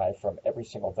derived from every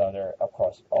single donor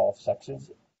across all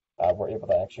sexes were able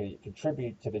to actually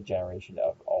contribute to the generation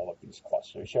of all of these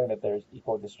clusters, showing that there's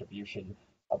equal distribution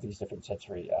of these different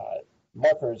sensory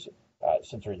markers,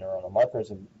 sensory neuronal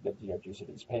markers, and the DRGs of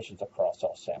these patients across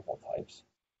all sample types.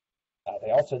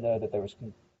 They also know that there was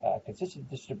consistent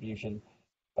distribution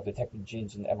of detected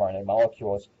genes and mRNA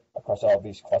molecules across all of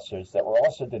these clusters that were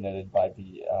also denoted by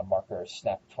the marker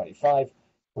SNAP25,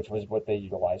 which was what they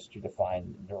utilized to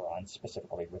define neurons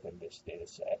specifically within this data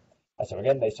set. So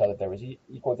again, they saw that there was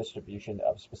equal distribution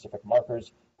of specific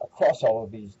markers across all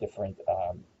of these different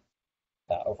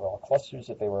overall clusters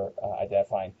that they were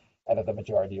identifying, and that the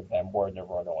majority of them were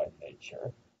neuronal in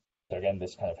nature. So again,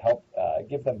 this kind of helped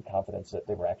give them confidence that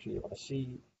they were actually able to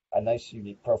see a nice,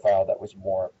 unique profile that was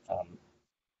more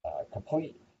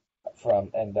complete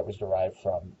and that was derived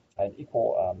from an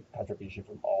equal contribution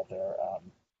from all their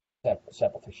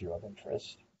sample tissue of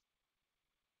interest.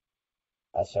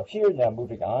 So here, now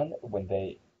moving on, when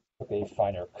they took a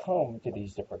finer comb to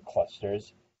these different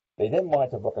clusters, they then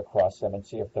wanted to look across them and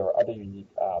see if there were other unique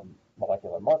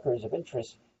molecular markers of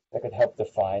interest that could help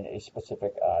define a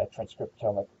specific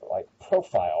transcriptomic-like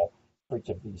profile for each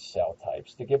of these cell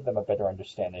types to give them a better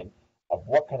understanding of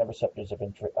what kind of receptors of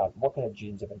interest, what kind of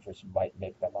genes of interest might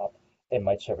make them up. It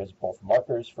might serve as both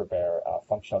markers for their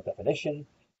functional definition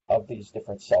of these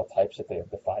different cell types that they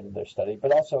have defined in their study,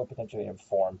 but also potentially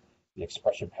inform the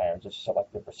expression patterns of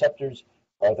selective receptors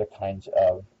or other kinds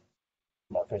of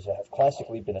markers that have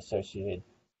classically been associated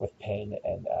with pain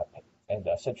and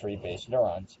sensory-based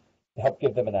neurons, to help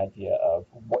give them an idea of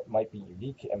what might be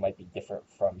unique and might be different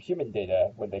from human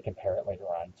data when they compare it later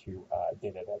on to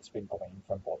data that's been gleaned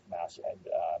from both mouse and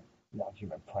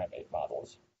non-human primate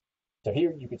models. So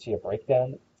here you can see a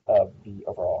breakdown of the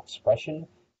overall expression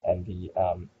and the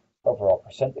overall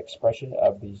percent expression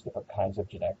of these different kinds of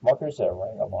genetic markers that are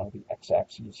running along the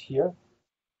x-axis here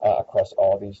across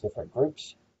all these different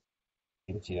groups.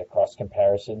 You can see the cross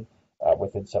comparison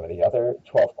within some of the other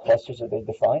 12 clusters that they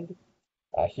defined.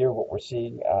 Here, what we're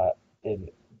seeing in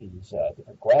these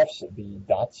different graphs, the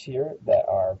dots here that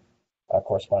are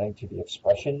corresponding to the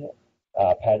expression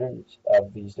patterns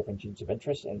of these different genes of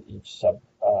interest in each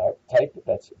subtype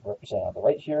that's represented on the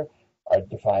right here, are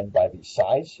defined by the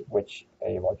size, which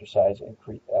a larger size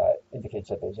indicates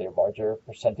that there's a larger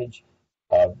percentage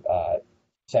of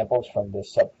samples from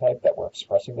this subtype that were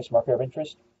expressing this marker of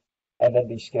interest. And then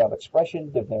the scale of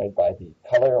expression, denoted by the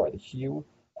color or the hue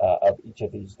of each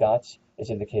of these dots, is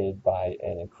indicated by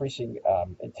an increasing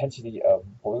intensity of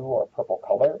blue or purple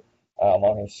color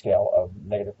along a scale of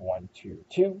 -1 to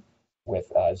 2,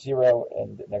 with 0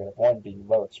 and -1 being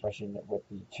low expression, with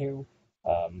the 2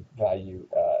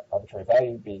 arbitrary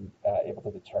value being able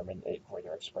to determine a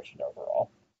greater expression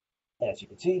overall. And as you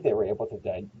can see, they were able to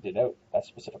denote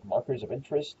specific markers of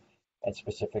interest and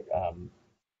specific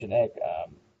genetic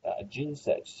genes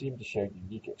that seem to show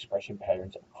unique expression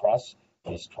patterns across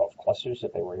these 12 clusters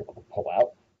that they were able to pull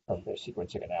out from their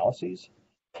sequencing analyses.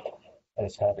 And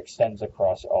this kind of extends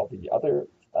across all the other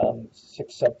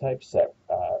 6 subtypes that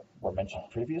were mentioned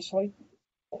previously.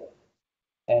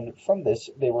 And from this,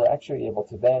 they were actually able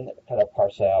to then kind of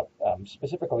parse out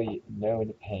specifically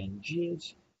known pain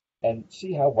genes and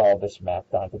see how well this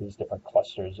mapped onto these different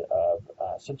clusters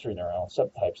of sensory neuronal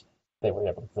subtypes they were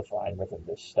able to define within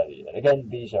this study. And again,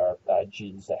 these are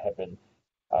genes that have been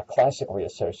classically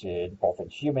associated both in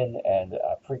human and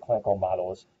preclinical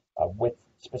models with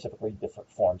specifically different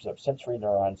forms of sensory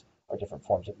neurons or different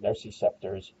forms of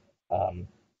nociceptors,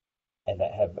 and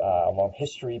that have a long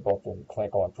history both in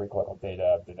clinical and preclinical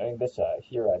data denoting this.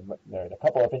 Here I've noted a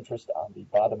couple of interest on the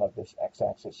bottom of this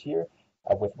x-axis here,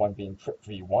 with one being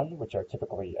TRPV1, which are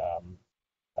typically,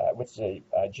 which is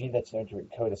a gene that's known to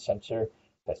encode a sensor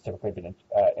that's typically been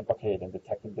implicated in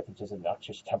detecting differences in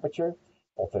noxious temperature,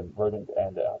 both in rodent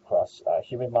and across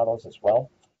human models as well.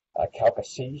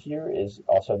 CalCA-C here is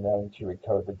also known to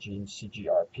encode the gene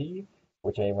CGRP,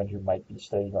 which anyone who might be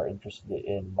studying or interested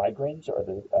in migraines or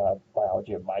the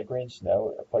biology of migraines know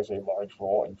it plays a large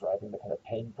role in driving the kind of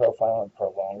pain profile and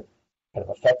prolonged kind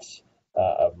of effects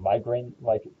of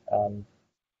migraine-like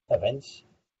events.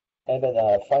 And then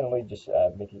finally, just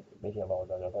making a little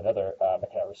note of another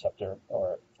mechanoreceptor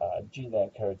or gene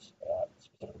that encodes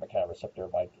specific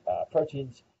mechanoreceptor-like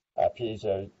proteins,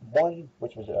 piezo-1,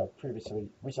 which was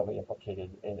recently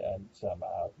implicated in some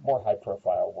more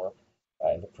high-profile work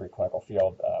in the preclinical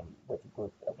field with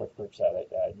groups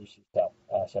at UC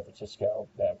San Francisco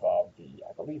that involved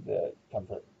I believe the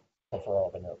conferral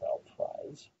of the Nobel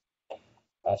Prize.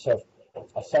 So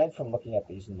aside from looking at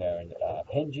these known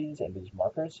pain genes and these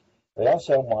markers, they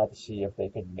also wanted to see if they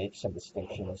could make some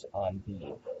distinctions on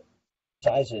the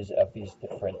sizes of these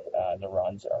different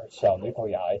neurons or cell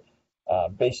nuclei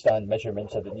based on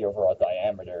measurements of the overall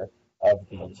diameter of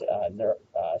these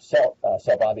cell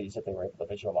bodies that they were able to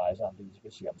visualize on these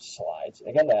Visium slides.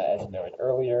 Again, as noted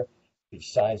earlier, the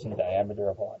size and diameter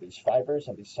of all of these fibers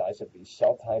and the size of these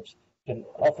cell types can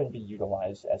often be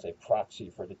utilized as a proxy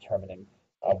for determining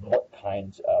what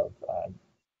kinds of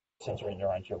sensory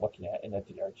neurons you're looking at in a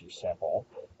DRG sample.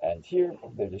 And here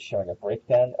they're just showing a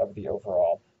breakdown of the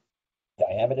overall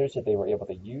diameters that they were able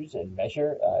to use and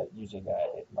measure using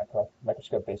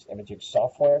microscope-based imaging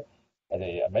software and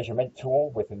a measurement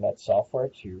tool within that software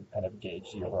to kind of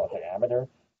gauge the overall diameter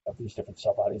of these different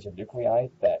cell bodies and nuclei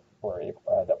that were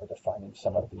defining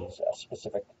some of these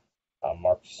specific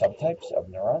marked subtypes of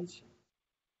neurons.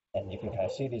 And you can kind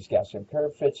of see these Gaussian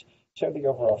curve fits show the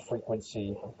overall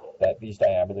frequency that these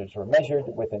diameters were measured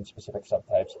within specific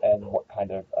subtypes and what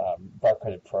kind of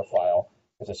barcoded profile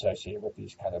is associated with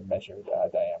these kind of measured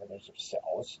diameters of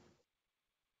cells.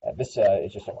 And this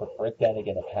is just a quick breakdown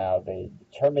again of how they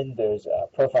determined those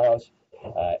profiles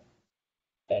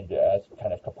and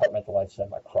kind of compartmentalize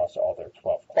them across all their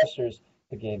 12 clusters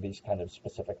to gain these kind of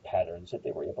specific patterns that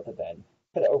they were able to then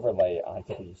kind of overlay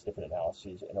onto these different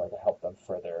analyses in order to help them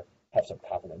further have some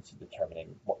confidence in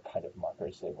determining what kind of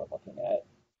markers they were looking at.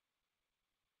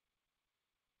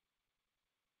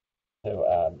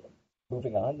 So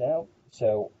moving on now.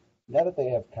 So now that they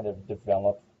have kind of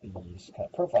developed these kind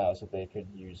of profiles that they could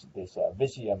use this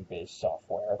Visium-based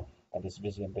software and this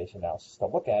Visium-based analysis to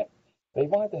look at, they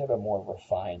wanted to have a more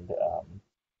refined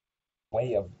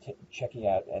way of checking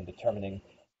out and determining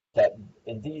that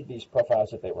indeed these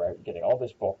profiles that they were getting all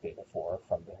this bulk data for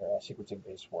from their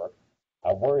sequencing-based work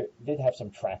did have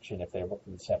some traction if they looked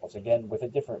at the samples again with a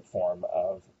different form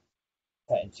of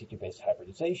in situ-based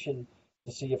hybridization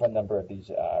to see if a number of these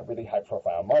really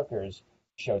high-profile markers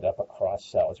showed up across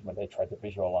cells when they tried to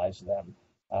visualize them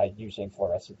using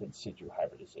fluorescent in situ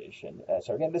hybridization.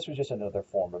 So again, this was just another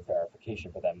form of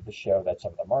verification for them to show that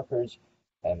some of the markers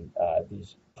and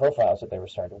these profiles that they were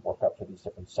starting to work up for these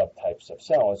different subtypes of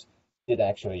cells did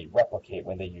actually replicate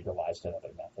when they utilized another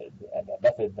method. And the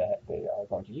method that they are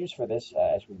going to use for this,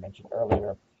 as we mentioned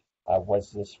earlier,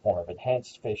 was this form of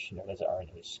enhanced FISH known as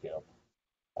RNA-scope.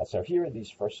 So here are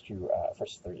these first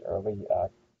three early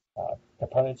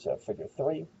components of Figure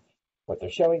 3. What they're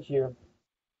showing here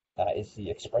is the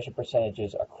expression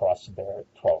percentages across their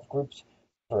 12 groups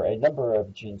for a number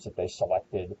of genes that they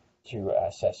selected to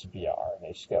assess via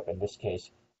RNA-scope. In this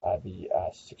case, the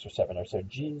 6 or 7 or so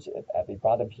genes at the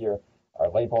bottom here are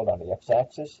labeled on the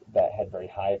x-axis that had very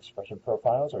high expression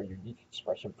profiles or unique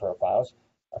expression profiles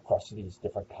across these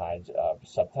different kinds of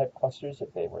subtype clusters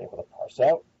that they were able to parse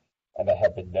out, and that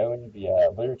have been known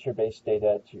via literature-based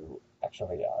data to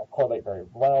actually correlate very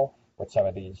well with some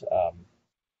of these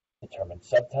determined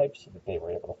subtypes that they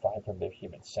were able to find from their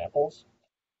human samples.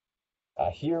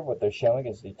 Here, what they're showing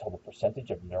is the total percentage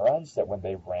of neurons that when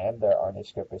they ran their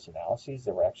RNA-scope-based analyses,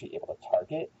 they were actually able to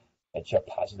target and show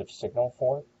positive signal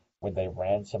for when they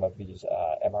ran some of these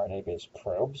mRNA-based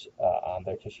probes on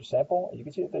their tissue sample. And you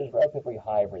can see that there's a relatively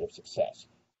high rate of success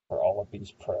for all of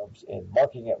these probes in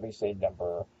marking at least a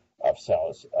number of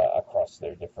cells across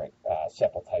their different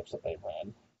sample types that they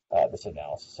ran this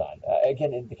analysis on.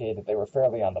 Again, indicated that they were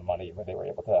fairly on the money when they were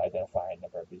able to identify a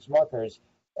number of these markers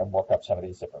and work up some of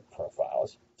these different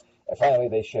profiles. And finally,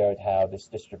 they showed how this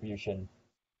distribution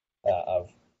of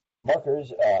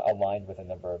markers aligned with a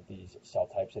number of these cell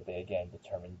types that they again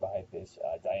determined by this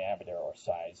diameter or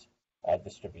size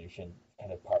distribution,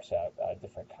 kind of parse out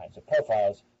different kinds of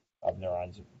profiles of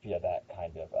neurons via that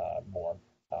kind of more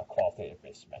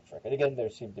qualitative-based metric. And again, there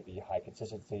seemed to be high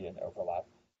consistency and overlap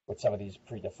with some of these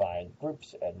predefined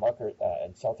groups and marker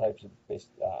and cell types based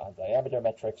on diameter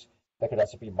metrics that could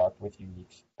also be marked with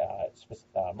unique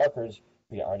markers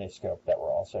via RNA-scope that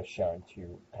were also shown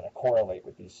to kind of correlate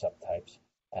with these subtypes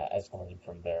as gleaned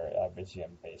from their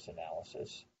Visium-based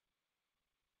analysis.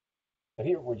 So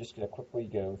here we're just going to quickly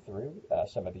go through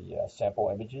some of the sample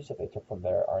images that they took from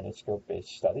their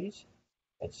RNA-scope-based studies.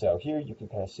 And so here you can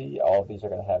kind of see all of these are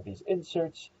going to have these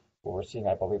inserts where we're seeing,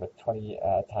 I believe, a 20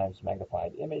 times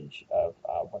magnified image of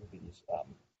one of these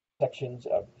sections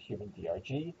of human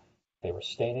DRG. They were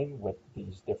staining with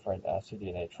these different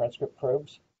cDNA transcript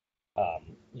probes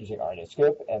using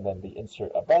RNA-scope, and then the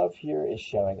insert above here is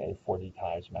showing a 40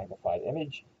 times magnified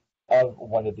image of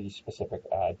one of these specific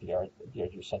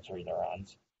DRG sensory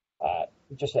neurons,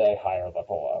 just at a higher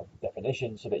level of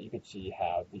definition so that you could see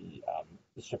how the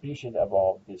distribution of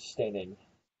all this staining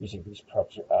using these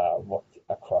probes looked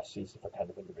across these different kind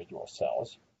of individual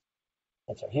cells.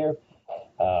 And so here,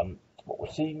 what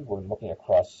we're seeing, we're looking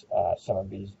across some of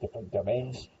these different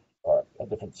domains or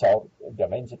different cell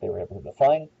domains that they were able to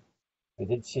define. They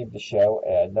did seem to show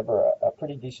a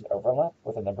pretty decent overlap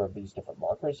with a number of these different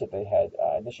markers that they had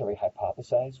initially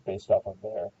hypothesized based off of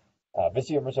their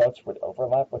Visium results would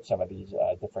overlap with some of these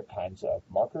different kinds of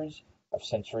markers of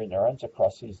sensory neurons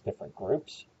across these different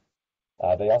groups.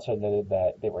 They also noted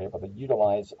that they were able to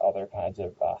utilize other kinds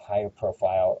of higher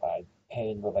profile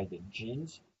pain-related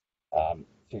genes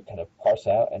to kind of parse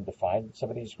out and define some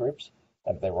of these groups.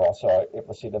 And they were also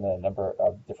able to see them in a number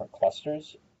of different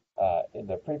clusters in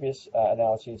the previous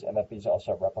analyses, and that these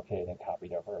also replicated and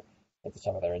copied over into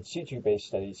some of their in situ based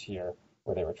studies here,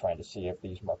 where they were trying to see if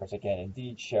these markers, again,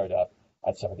 indeed showed up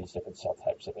on some of these different cell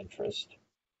types of interest.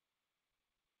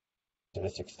 So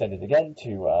this extended again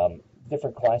to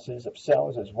different classes of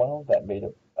cells as well that made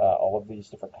up all of these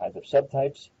different kinds of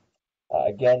subtypes.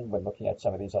 Again, when looking at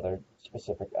some of these other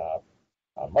specific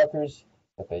markers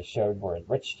that they showed were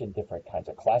enriched in different kinds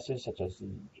of classes, such as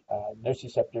the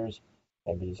nociceptors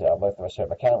and these lymphocyte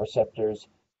mechanoreceptors,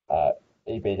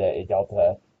 A beta, A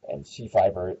delta, and C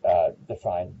fiber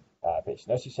defined based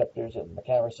nociceptors and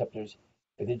mechanoreceptors.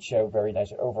 They did show very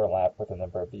nice overlap with a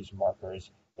number of these markers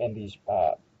in these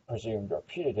presumed or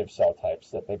putative cell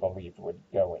types that they believed would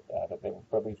go that they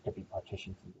believed could be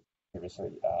partitioned into previously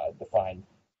defined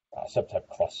subtype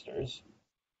clusters.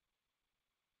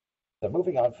 So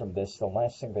moving on from this, the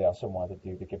last thing they also wanted to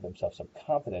do to give themselves some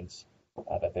confidence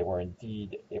that they were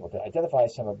indeed able to identify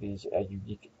some of these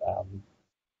unique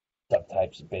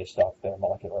subtypes based off their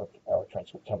molecular or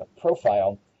transcriptomic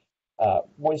profile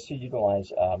was to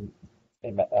utilize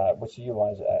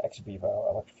ex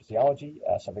vivo electrophysiology,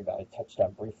 something that I touched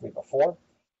on briefly before.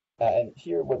 And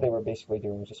here, what they were basically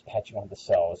doing was just patching on the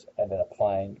cells and then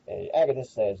applying an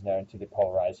agonist that is known to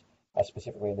depolarize,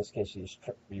 specifically in this case, these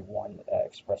TRPV1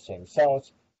 expressing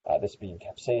cells, this being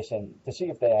capsaicin, to see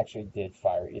if they actually did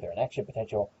fire either an action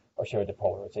potential or show a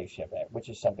depolarization event, which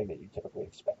is something that you typically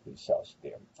expect these cells to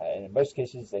do. And in most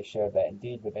cases, they showed that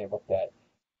indeed, when they looked at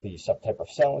the subtype of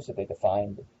cells that they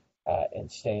defined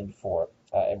and stained for,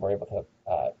 and were able to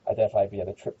identify via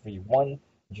the TRPV1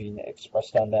 gene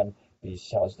expressed on them, these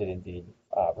cells did indeed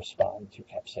respond to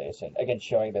capsaicin, again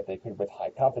showing that they could, with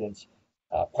high confidence,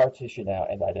 partition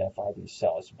out and identify these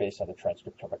cells based on the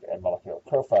transcriptomic and molecular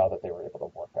profile that they were able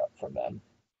to work up from them.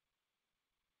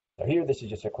 So here, this is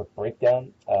just a quick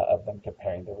breakdown of them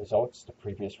comparing the results to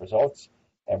previous results,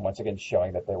 and once again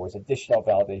showing that there was additional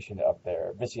validation of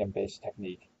their Visium-based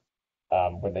technique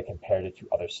when they compared it to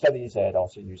other studies that had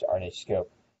also used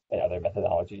RNA-scope and other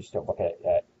methodologies to look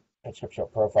at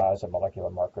transcriptional profiles and molecular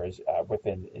markers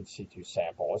within in situ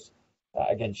samples.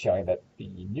 Again, showing that the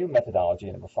new methodology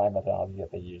and the refined methodology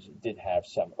that they used did have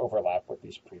some overlap with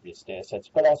these previous data sets,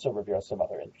 but also reveals some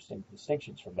other interesting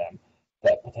distinctions from them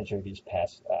that potentially these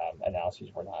past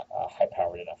analyses were not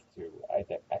high-powered enough to, I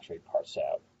think, actually parse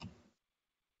out.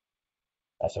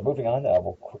 So moving on,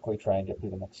 we'll quickly try and get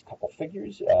through the next couple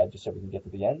figures just so we can get to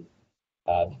the end.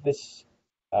 This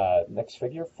next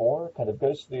figure 4 kind of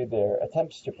goes through their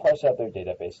attempts to parse out their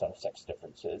data based on sex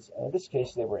differences. And in this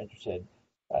case, they were interested,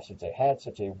 since they had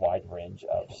such a wide range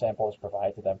of samples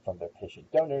provided to them from their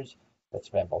patient donors that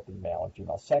span both the male and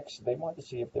female sex, they wanted to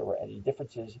see if there were any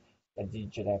differences in the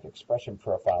genetic expression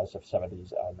profiles of some of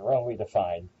these neuronally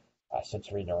defined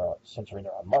sensory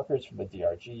neuron markers from the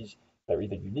DRGs that are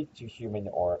either unique to human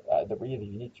or that were either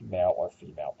unique to male or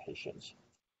female patients.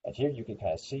 And here you can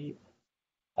kind of see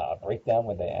breakdown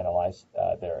when they analyzed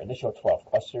their initial 12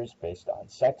 clusters based on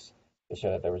sex. They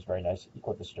show that there was very nice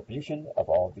equal distribution of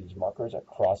all of these markers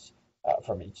across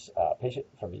from each patient,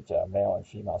 from each male and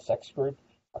female sex group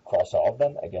across all of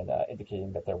them, again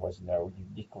indicating that there was no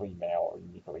uniquely male or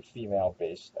uniquely female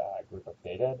based group of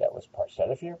data that was parsed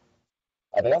out of here.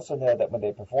 They also know that when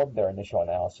they performed their initial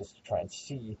analysis to try and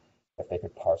see if they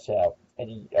could parse out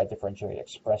any differentially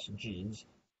expressed genes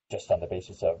just on the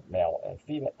basis of male and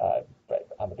female, but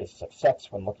on the basis of sex,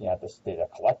 when looking at this data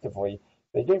collectively,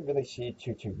 they didn't really see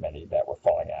too many that were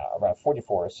falling out, around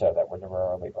 44 or so that were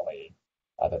neuronally related,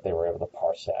 that they were able to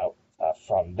parse out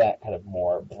from that kind of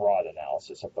more broad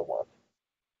analysis of the work.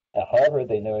 However,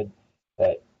 they noted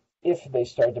that if they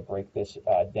started to break this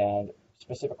down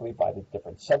specifically by the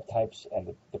different subtypes and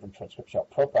the different transcriptional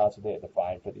profiles that they had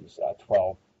defined for these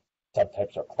 12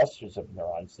 subtypes or clusters of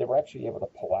neurons, they were actually able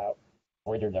to pull out a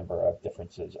greater number of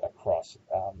differences across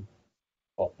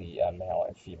both the male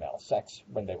and female sex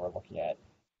when they were looking at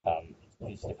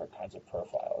these different kinds of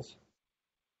profiles.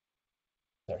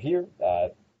 So here,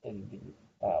 in the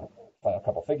final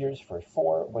couple figures for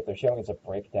 4, what they're showing is a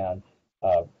breakdown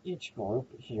of each group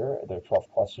here. There are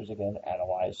 12 clusters, again,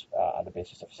 analyzed on the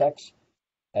basis of sex.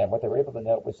 And what they were able to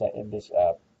note was that in this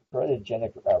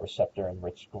heredogenic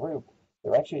receptor-enriched group, they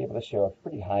were actually able to show a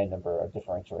pretty high number of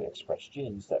differentially expressed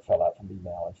genes that fell out from the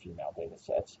male and female data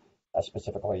sets.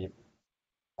 Specifically,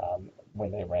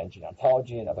 when they ran gene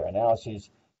ontology and other analyses,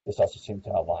 this also seemed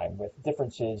to align with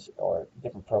differences or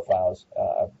different profiles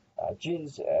of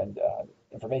genes and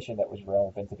information that was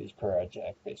relevant to these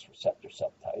pruritigenic-based receptor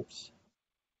subtypes.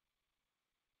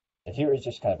 And here is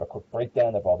just kind of a quick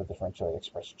breakdown of all the differentially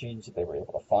expressed genes that they were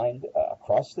able to find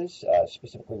across this,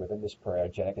 specifically within this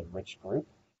pruritigenic enriched group.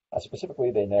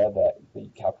 Specifically, they know that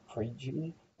the calcicrete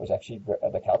gene was actually,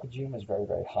 the calca gene was very,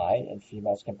 very high in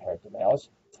females compared to males.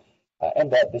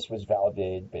 And that this was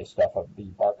validated based off of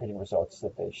the barcoding results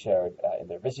that they showed in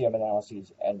their Visium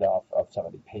analyses and off of some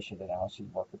of the patient analysis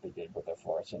work that they did with their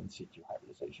fluorescent in situ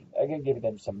hybridization. Again, giving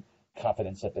them some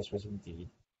confidence that this was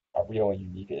indeed a real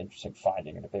unique and interesting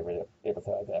finding and that they were able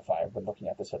to identify when looking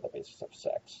at this at the basis of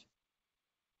sex.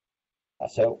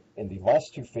 So in the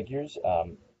last two figures,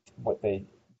 what they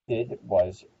did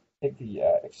was take the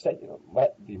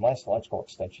last logical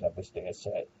extension of this data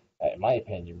set, in my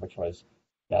opinion, which was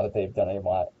now that they've done a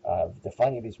lot of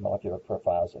defining these molecular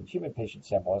profiles in human patient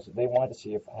samples, they wanted to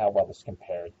see how well this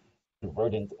compared to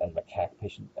rodent and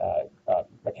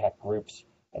macaque groups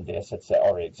and data sets that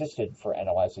already existed for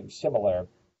analyzing similar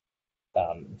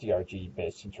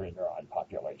DRG-based sensory neuron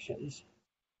populations.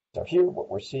 So here what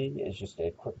we're seeing is just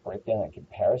a quick breakdown and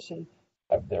comparison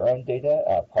of their own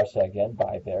data, parsed again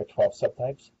by their 12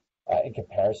 subtypes, in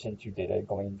comparison to data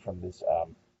going from this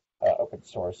open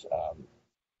source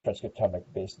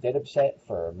transcriptomic-based data set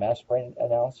for mouse brain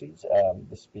analyses,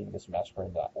 this being this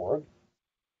mousebrain.org.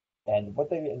 And what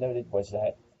they noted was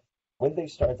that when they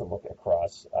started to look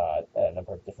across a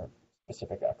number of different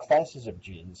specific classes of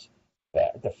genes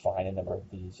that define a number of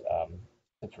these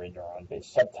sensory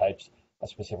neuron-based subtypes,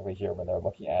 specifically here when they're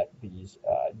looking at these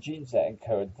genes that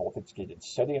encode voltage-gated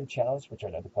sodium channels, which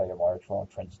are known to play a large role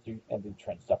in the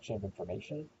transduction of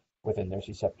information within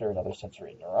nociceptor and other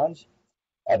sensory neurons.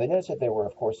 They noticed that there were,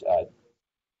 of course,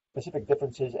 specific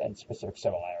differences and specific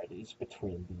similarities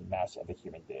between the mouse and the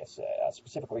human data set.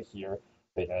 Specifically here,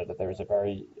 they know that there is a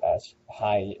very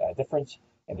high difference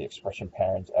in the expression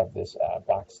patterns of this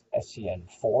box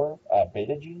SCN4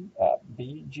 beta gene,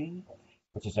 B gene,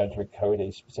 which is known to encode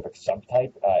a specific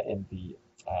subtype in the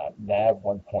NAV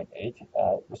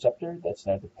 1.8 receptor that's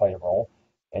known to play a role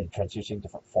in transducing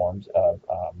different forms of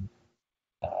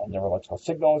neurological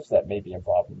signals that may be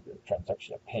involved in the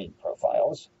transduction of pain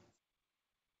profiles.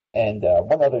 And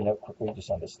one other note quickly just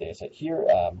on this data set here,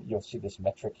 you'll see this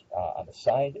metric on the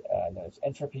side known as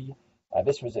entropy.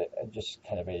 This was just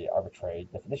kind of a arbitrary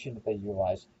definition that they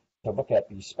utilized to look at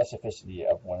the specificity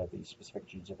of one of the specific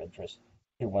genes of interest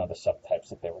to one of the subtypes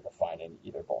that they were defining,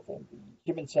 either both in the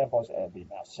human samples and the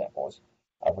mouse samples,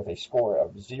 with a score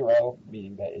of 0,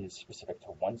 meaning that it is specific to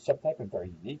one subtype and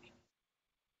very unique,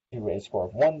 to a score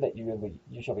of 1 that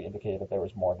usually indicated that there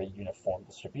was more of a uniform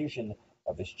distribution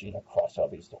of this gene across all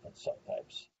these different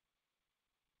subtypes.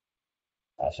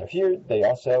 So here they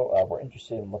also were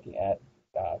interested in looking at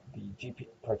the GP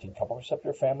protein coupled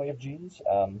receptor family of genes,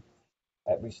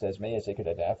 at least as many as they could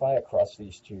identify across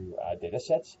these two data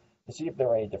sets, to see if there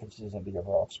were any differences in the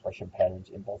overall expression patterns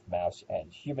in both mouse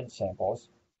and human samples.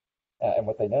 And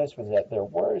what they noticed was that there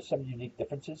were some unique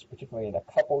differences, particularly in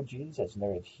a couple genes as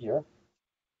noted here.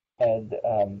 And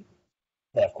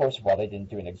that, of course, while they didn't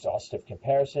do an exhaustive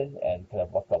comparison and kind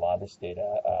of left a lot of this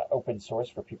data open source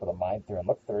for people to mine through and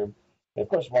look through, they, of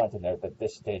course, wanted to note that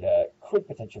this data could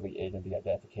potentially aid in the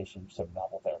identification of some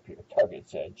novel therapeutic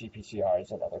targets,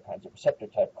 GPCRs and other kinds of receptor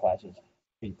type classes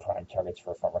being prime targets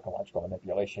for pharmacological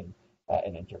manipulation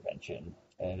and intervention.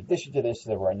 And in addition to this,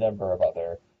 there were a number of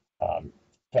other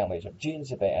families of genes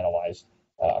that they analyzed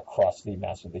across the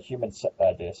mouse and the human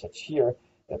data sets here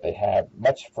that they have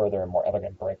much further and more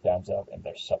elegant breakdowns of in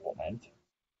their supplement.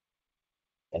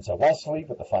 And so lastly,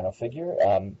 with the final figure,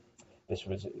 this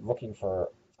was looking for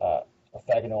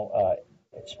orthogonal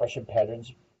expression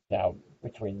patterns now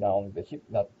between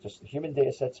not just the human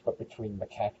data sets, but between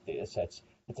macaque data sets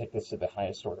to take this to the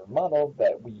highest order model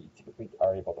that we typically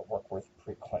are able to work with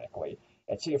preclinically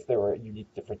and see if there were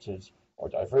unique differences or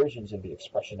diversions in the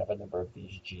expression of a number of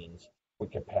these genes when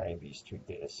comparing these two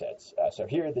data sets. So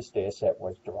here, this data set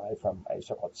was derived from a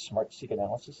so-called SMART-seq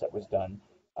analysis that was done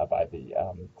by the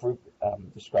group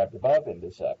described above in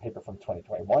this paper from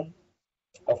 2021.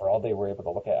 Overall, they were able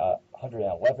to look at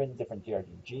 111 different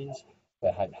DRG genes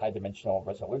that had high dimensional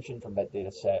resolution from that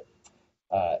data set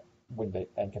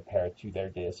and compare it to their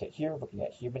data set here, looking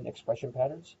at human expression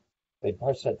patterns. They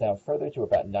parsed that down further to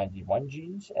about 91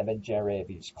 genes and then generated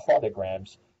these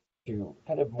claudograms to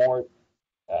kind of more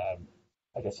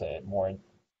more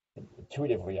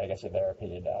intuitively, in their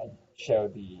opinion, show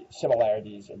the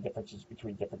similarities and differences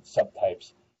between different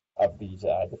subtypes of these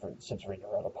different sensory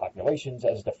neuronal populations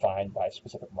as defined by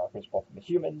specific markers both in the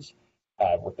humans,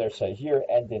 what they're saying here,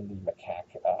 and in the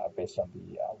macaque based on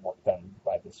the work done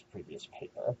by this previous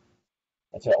paper.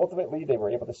 And so ultimately, they were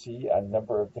able to see a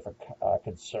number of different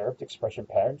conserved expression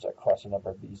patterns across a number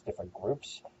of these different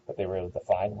groups that they were able to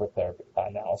find with their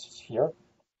analysis here.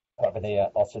 However, they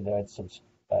also noted some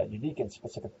unique and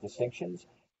specific distinctions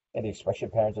in the expression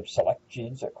patterns of select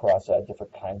genes across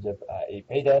different kinds of A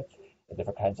beta and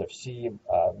different kinds of C,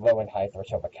 low and high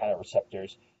threshold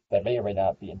mechanoreceptors that may or may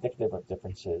not be indicative of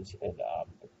differences in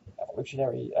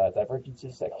evolutionary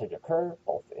divergences that could occur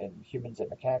both in humans and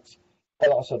macaques, but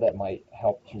also that might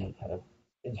help to kind of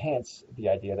enhance the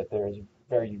idea that there is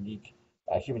very unique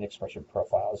human expression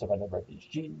profiles of a number of these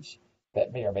genes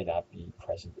that may or may not be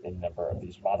present in a number of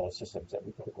these model systems that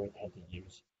we typically tend to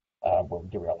use when we're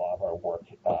doing a lot of our work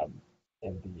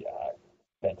in the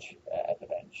bench at the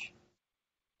bench.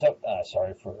 So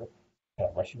sorry for kind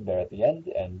of rushing there at the end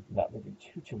and not leaving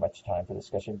too much time for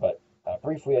discussion, but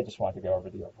briefly, I just wanted to go over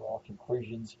the overall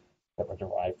conclusions that were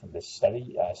derived from this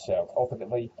study. So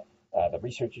ultimately, the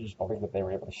researchers believe that they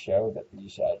were able to show that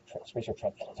these spatial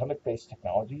transcriptomic-based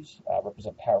technologies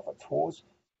represent powerful tools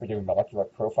for doing molecular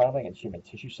profiling in human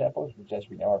tissue samples, which, as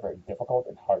we know, are very difficult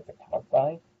and hard to come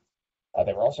by.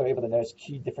 They were also able to notice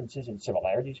key differences and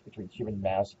similarities between human,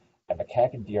 mouse, and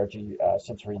macaque and DRG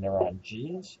sensory neuron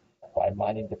genes by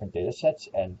mining different data sets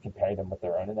and comparing them with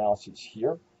their own analyses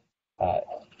here.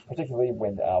 Particularly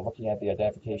when looking at the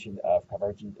identification of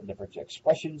convergent and divergent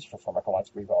expressions for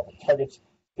pharmacologically relevant targets,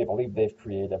 they believe they've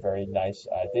created a very nice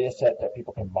data set that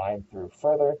people can mine through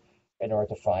further in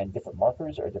order to find different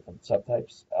markers or different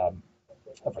subtypes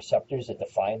of receptors that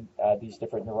define these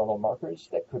different neuronal markers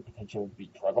that could potentially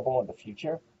be druggable in the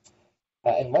future.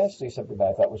 And lastly, something that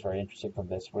I thought was very interesting from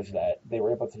this was that they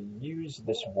were able to use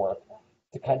this work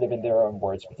to kind of, in their own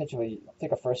words, potentially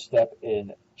take a first step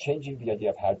in changing the idea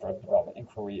of how drug development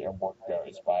inquiry and work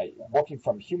goes by working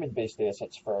from human-based data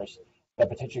sets first, then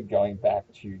potentially going back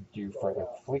to do further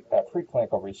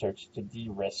preclinical research to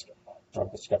de-risk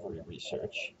drug discovery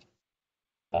research.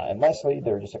 And lastly,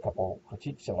 there are just a couple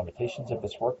critiques and limitations of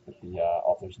this work that the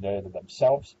authors noted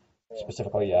themselves,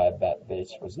 specifically that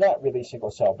this was not really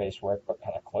single-cell based work, but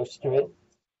kind of close to it.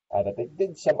 That they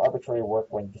did some arbitrary work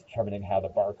when determining how the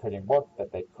barcoding worked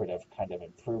that they could have kind of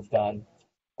improved on.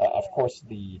 Of course,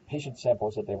 the patient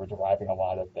samples that they were deriving a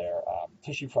lot of their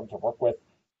tissue from to work with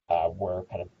were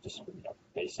kind of just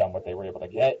based on what they were able to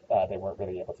get. They weren't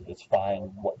really able to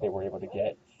define what they were able to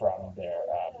get from their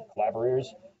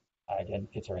collaborators. Again,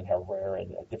 considering how rare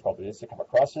and difficult it is to come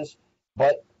across this,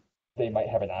 but they might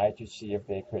have an eye to see if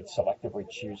they could selectively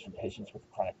choose from patients with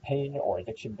chronic pain or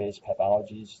addiction-based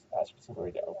pathologies,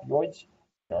 specifically to opioids,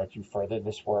 in order to further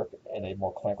this work in a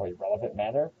more clinically relevant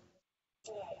manner.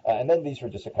 And then these were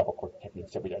just a couple quick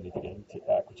techniques that we don't need to get into.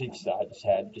 Critiques that I just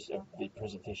had, just of the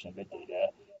presentation of the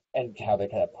data and how they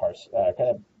kind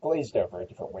of glazed over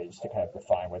different ways to kind of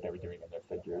define what they were doing in their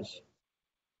figures.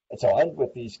 And so I'll end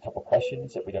with these couple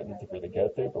questions that we don't need to really go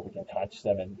through, but we can catch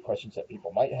them in questions that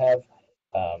people might have.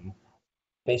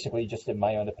 Basically, just in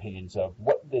my own opinions of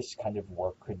what this kind of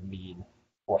work could mean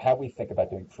or how we think about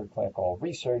doing preclinical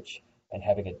research and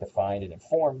having it defined and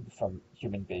informed from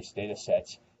human-based data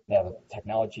sets. Now the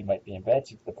technology might be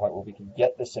advancing to the point where we can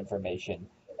get this information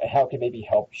and how it can maybe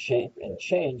help shape and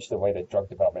change the way that drug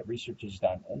development research is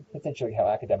done and potentially how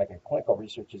academic and clinical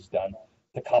research is done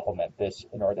to complement this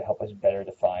in order to help us better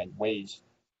define ways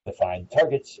to find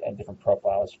targets and different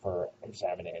profiles for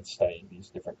examining and studying these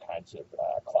different kinds of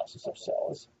classes of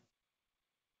cells.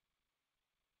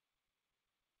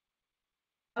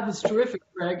 That was terrific,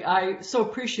 Greg. I so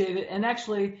appreciate it. And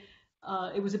actually,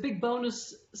 it was a big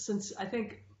bonus since I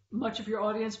think much of your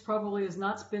audience probably is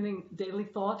not spending daily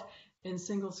thought in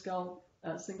single cell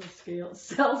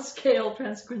scale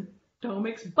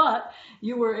transcriptomics, but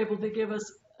you were able to give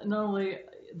us not only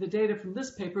the data from this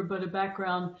paper, but a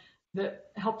background that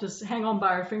helped us hang on by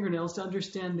our fingernails to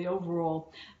understand the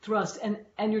overall thrust.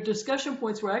 And your discussion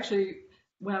points were actually,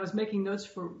 when I was making notes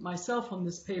for myself on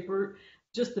this paper,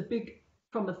 just the big,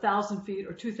 from 1,000 feet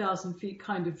or 2,000 feet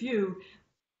kind of view,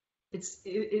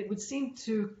 it would seem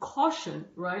to caution,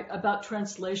 right, about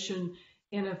translation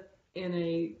in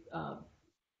a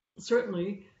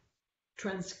certainly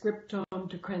transcriptome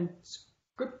to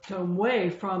transcriptome way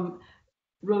from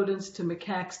rodents to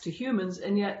macaques to humans,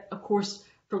 and yet, of course,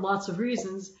 for lots of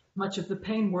reasons, much of the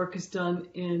pain work is done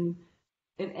in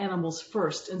animals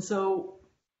first. And so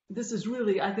this is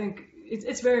really, I think,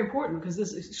 it's very important because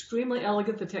this is extremely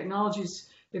elegant. The technology is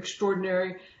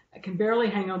extraordinary. I can barely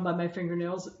hang on by my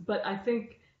fingernails, but I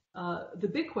think the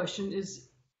big question is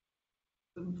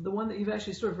the one that you've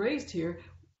actually sort of raised here.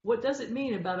 What does it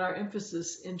mean about our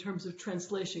emphasis in terms of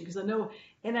translation? Because I know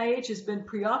NIH has been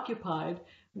preoccupied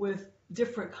with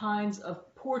different kinds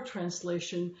of poor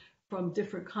translation from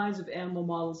different kinds of animal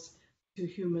models to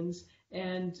humans?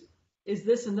 And is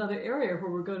this another area where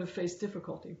we're going to face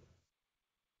difficulty?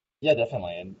 Yeah,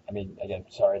 definitely. And I mean, again,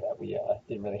 sorry that we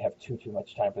didn't really have too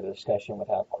much time for the discussion with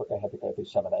how quick I had to go through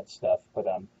some of that stuff. But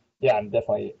yeah, I'm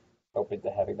definitely open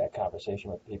to having that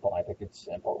conversation with people. I think it's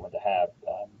an important one to have.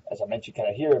 As I mentioned, kind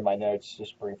of here in my notes,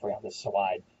 just briefly on this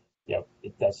slide,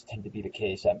 it does tend to be the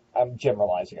case. I'm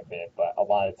generalizing a bit, but a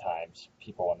lot of times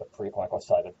people on the preclinical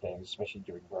side of things, especially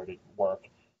doing rodent work,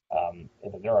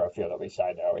 in the neuro field, at least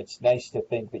I know, it's nice to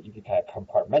think that you can kind of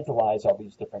compartmentalize all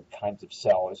these different kinds of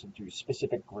cells into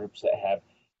specific groups that have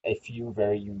a few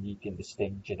very unique and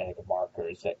distinct genetic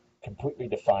markers that completely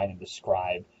define and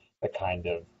describe the kind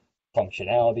of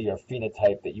functionality or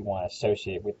phenotype that you want to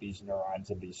associate with these neurons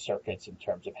and these circuits in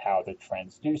terms of how they're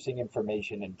transducing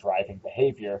information and driving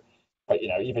behavior. But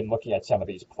even looking at some of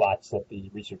these plots that the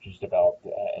researchers developed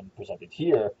and presented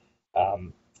here,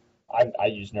 I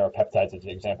use neuropeptides as an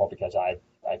example because I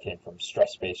came from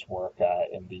stress-based work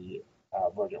in the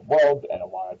rodent world, and a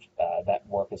lot of that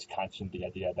work is constantly the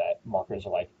idea that markers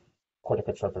like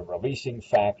corticotropin releasing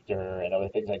factor and other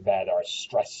things like that are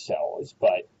stress cells.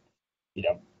 But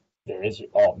there is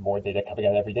more data coming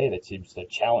out every day that seems to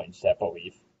challenge that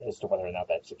belief as to whether or not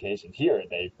that's the case. And here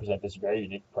they present this very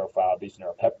unique profile of these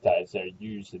neuropeptides that are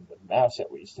used in the mouse,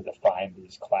 at least, to define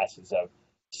these classes of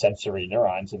sensory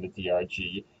neurons in the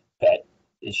DRG that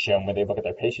is shown when they look at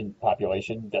their patient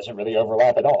population doesn't really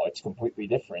overlap at all. It's completely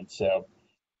different. So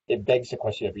it begs the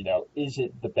question of, is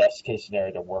it the best case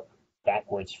scenario to work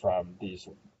backwards from these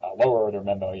lower order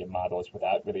mammalian models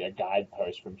without really a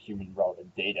guidepost from human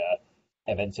relevant data,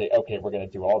 and then say, okay, we're going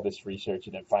to do all this research,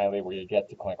 and then finally we get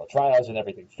to clinical trials and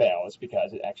everything fails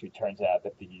because it actually turns out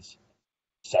that these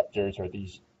receptors or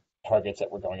these targets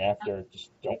that we're going after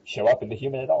just don't show up in the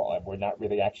human at all, and we're not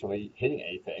really actually hitting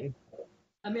anything.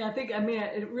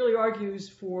 It really argues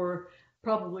for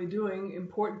probably doing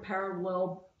important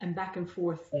parallel and back and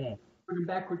forth and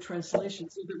backward translation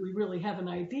so that we really have an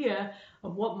idea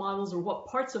of what models or what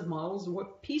parts of models or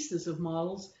what pieces of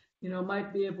models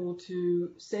might be able to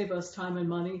save us time and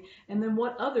money, and then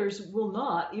what others will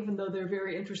not, even though they're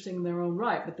very interesting in their own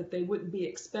right, but that they wouldn't be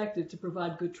expected to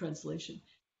provide good translation.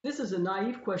 This is a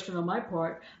naive question on my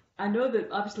part. I know that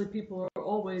obviously people are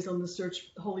always on the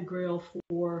search, holy grail,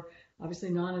 for obviously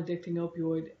non-addicting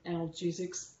opioid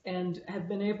analgesics, and have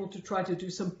been able to try to do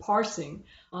some parsing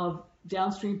of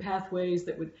downstream pathways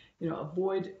that would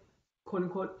avoid quote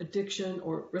unquote addiction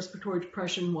or respiratory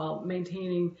depression while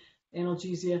maintaining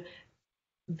analgesia.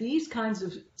 These kinds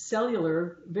of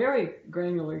cellular, very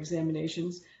granular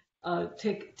examinations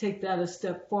take that a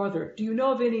step farther. Do you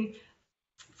know of any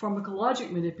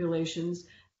pharmacologic manipulations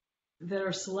that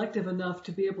are selective enough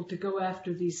to be able to go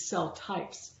after these cell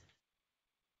types?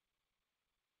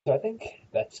 So I think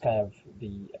that's kind of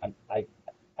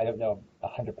I don't know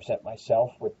 100%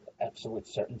 myself with absolute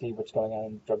certainty what's going on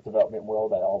in the drug development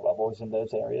world at all levels in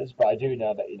those areas, but I do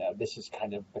know that this is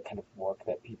kind of the kind of work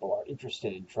that people are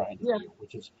interested in trying to do,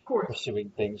 which is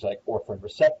pursuing things like orphan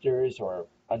receptors or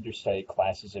understudied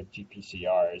classes of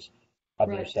GPCRs,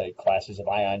 understudied classes of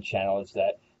ion channels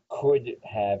that could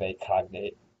have a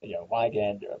cognate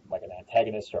ligand, like an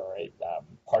antagonist or a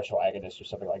partial agonist or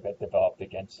something like that developed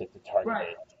against it to target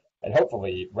it and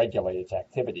hopefully regulate its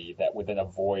activity that would then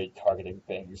avoid targeting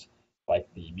things like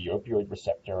the mu-opioid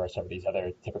receptor or some of these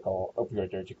other typical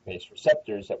opioidergic-based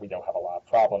receptors that we don't have a lot of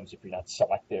problems if you're not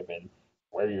selective in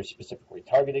where you're specifically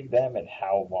targeting them and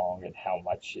how long and how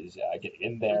much is getting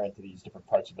in there into these different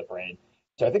parts of the brain.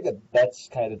 So I think that's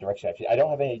kind of the direction. Actually, I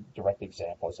don't have any direct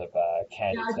examples of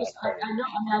candidates. Yeah,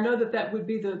 I know that would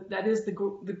be that is the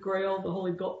grail, the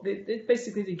holy goal. It's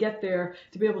basically to get there,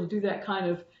 to be able to do that kind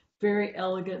of very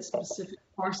elegant, specific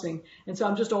parsing. And so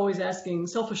I'm just always asking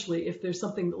selfishly if there's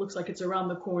something that looks like it's around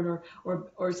the corner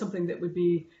or something that would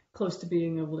be close to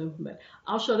being able to implement.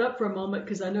 I'll shut up for a moment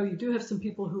because I know you do have some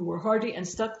people who were hardy and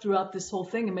stuck throughout this whole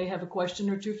thing and may have a question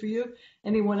or two for you.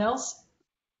 Anyone else?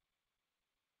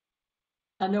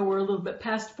 I know we're a little bit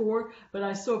past 4, but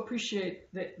I so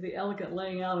appreciate the elegant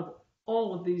laying out of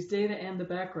all of these data and the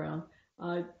background,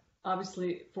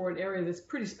 obviously for an area that's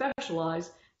pretty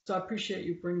specialized. So I appreciate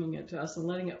you bringing it to us and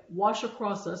letting it wash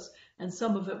across us, and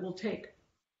some of it will take.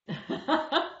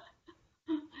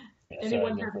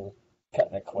 Anyone have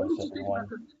cutting it close, everyone?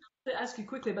 To ask you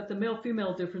quickly about the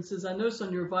male-female differences. I noticed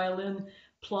on your violin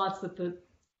plots that the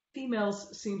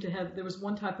females seem to have, there was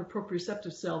one type of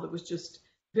proprioceptive cell that was just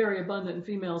very abundant in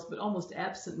females, but almost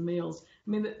absent in males. I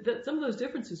mean, some of those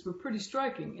differences were pretty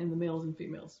striking in the males and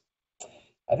females.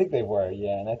 I think they were,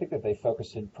 yeah, and I think that they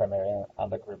focused in primarily on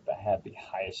the group that had the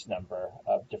highest number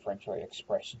of differentially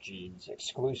expressed genes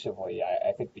exclusively.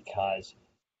 I think because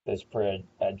those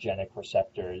progenic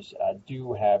receptors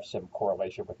do have some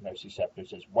correlation with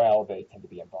nociceptors as well. They tend to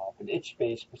be involved in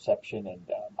itch-based perception and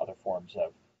other forms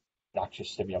of noxious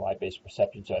stimuli-based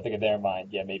perception. So I think in their mind,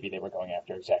 yeah, maybe they were going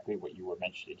after exactly what you were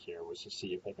mentioning here, was to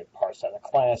see if they could parse out a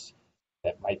class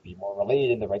that might be more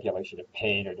related in the regulation of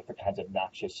pain or different kinds of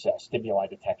noxious stimuli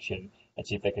detection, and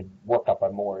see if they could work up a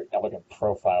more elegant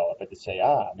profile of it to say,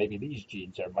 maybe these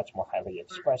genes are much more highly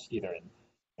expressed either in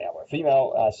male or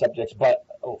female subjects, but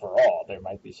overall, there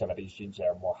might be some of these genes that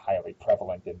are more highly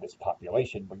prevalent in this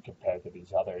population when compared to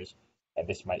these others. And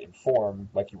this might inform,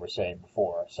 like you were saying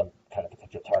before, some kind of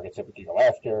potential targets that we can go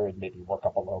after and maybe work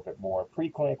up a little bit more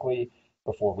preclinically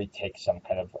before we take some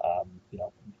kind of,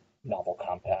 novel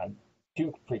compound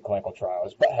to preclinical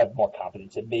trials, but have more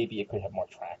confidence that maybe it could have more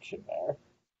traction there.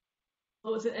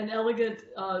 Well, it's an elegant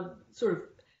sort of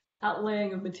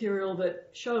outlaying of material that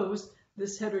shows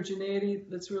this heterogeneity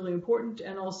that's really important,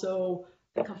 and also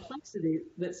the complexity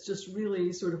that's just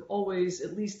really sort of always,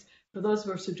 at least for those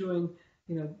of us who are doing,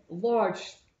 large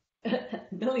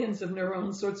millions of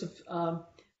neurons sorts of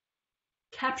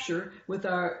capture with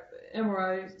our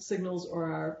MRI signals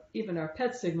or even our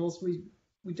PET signals.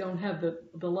 We don't have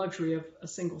the luxury of a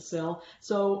single cell.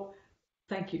 So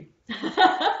thank you.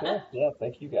 Yeah,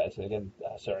 thank you guys. Again,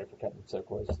 sorry for cutting so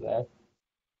close there.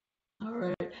 All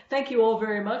right. Thank you all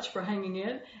very much for hanging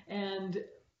in, and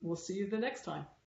we'll see you the next time.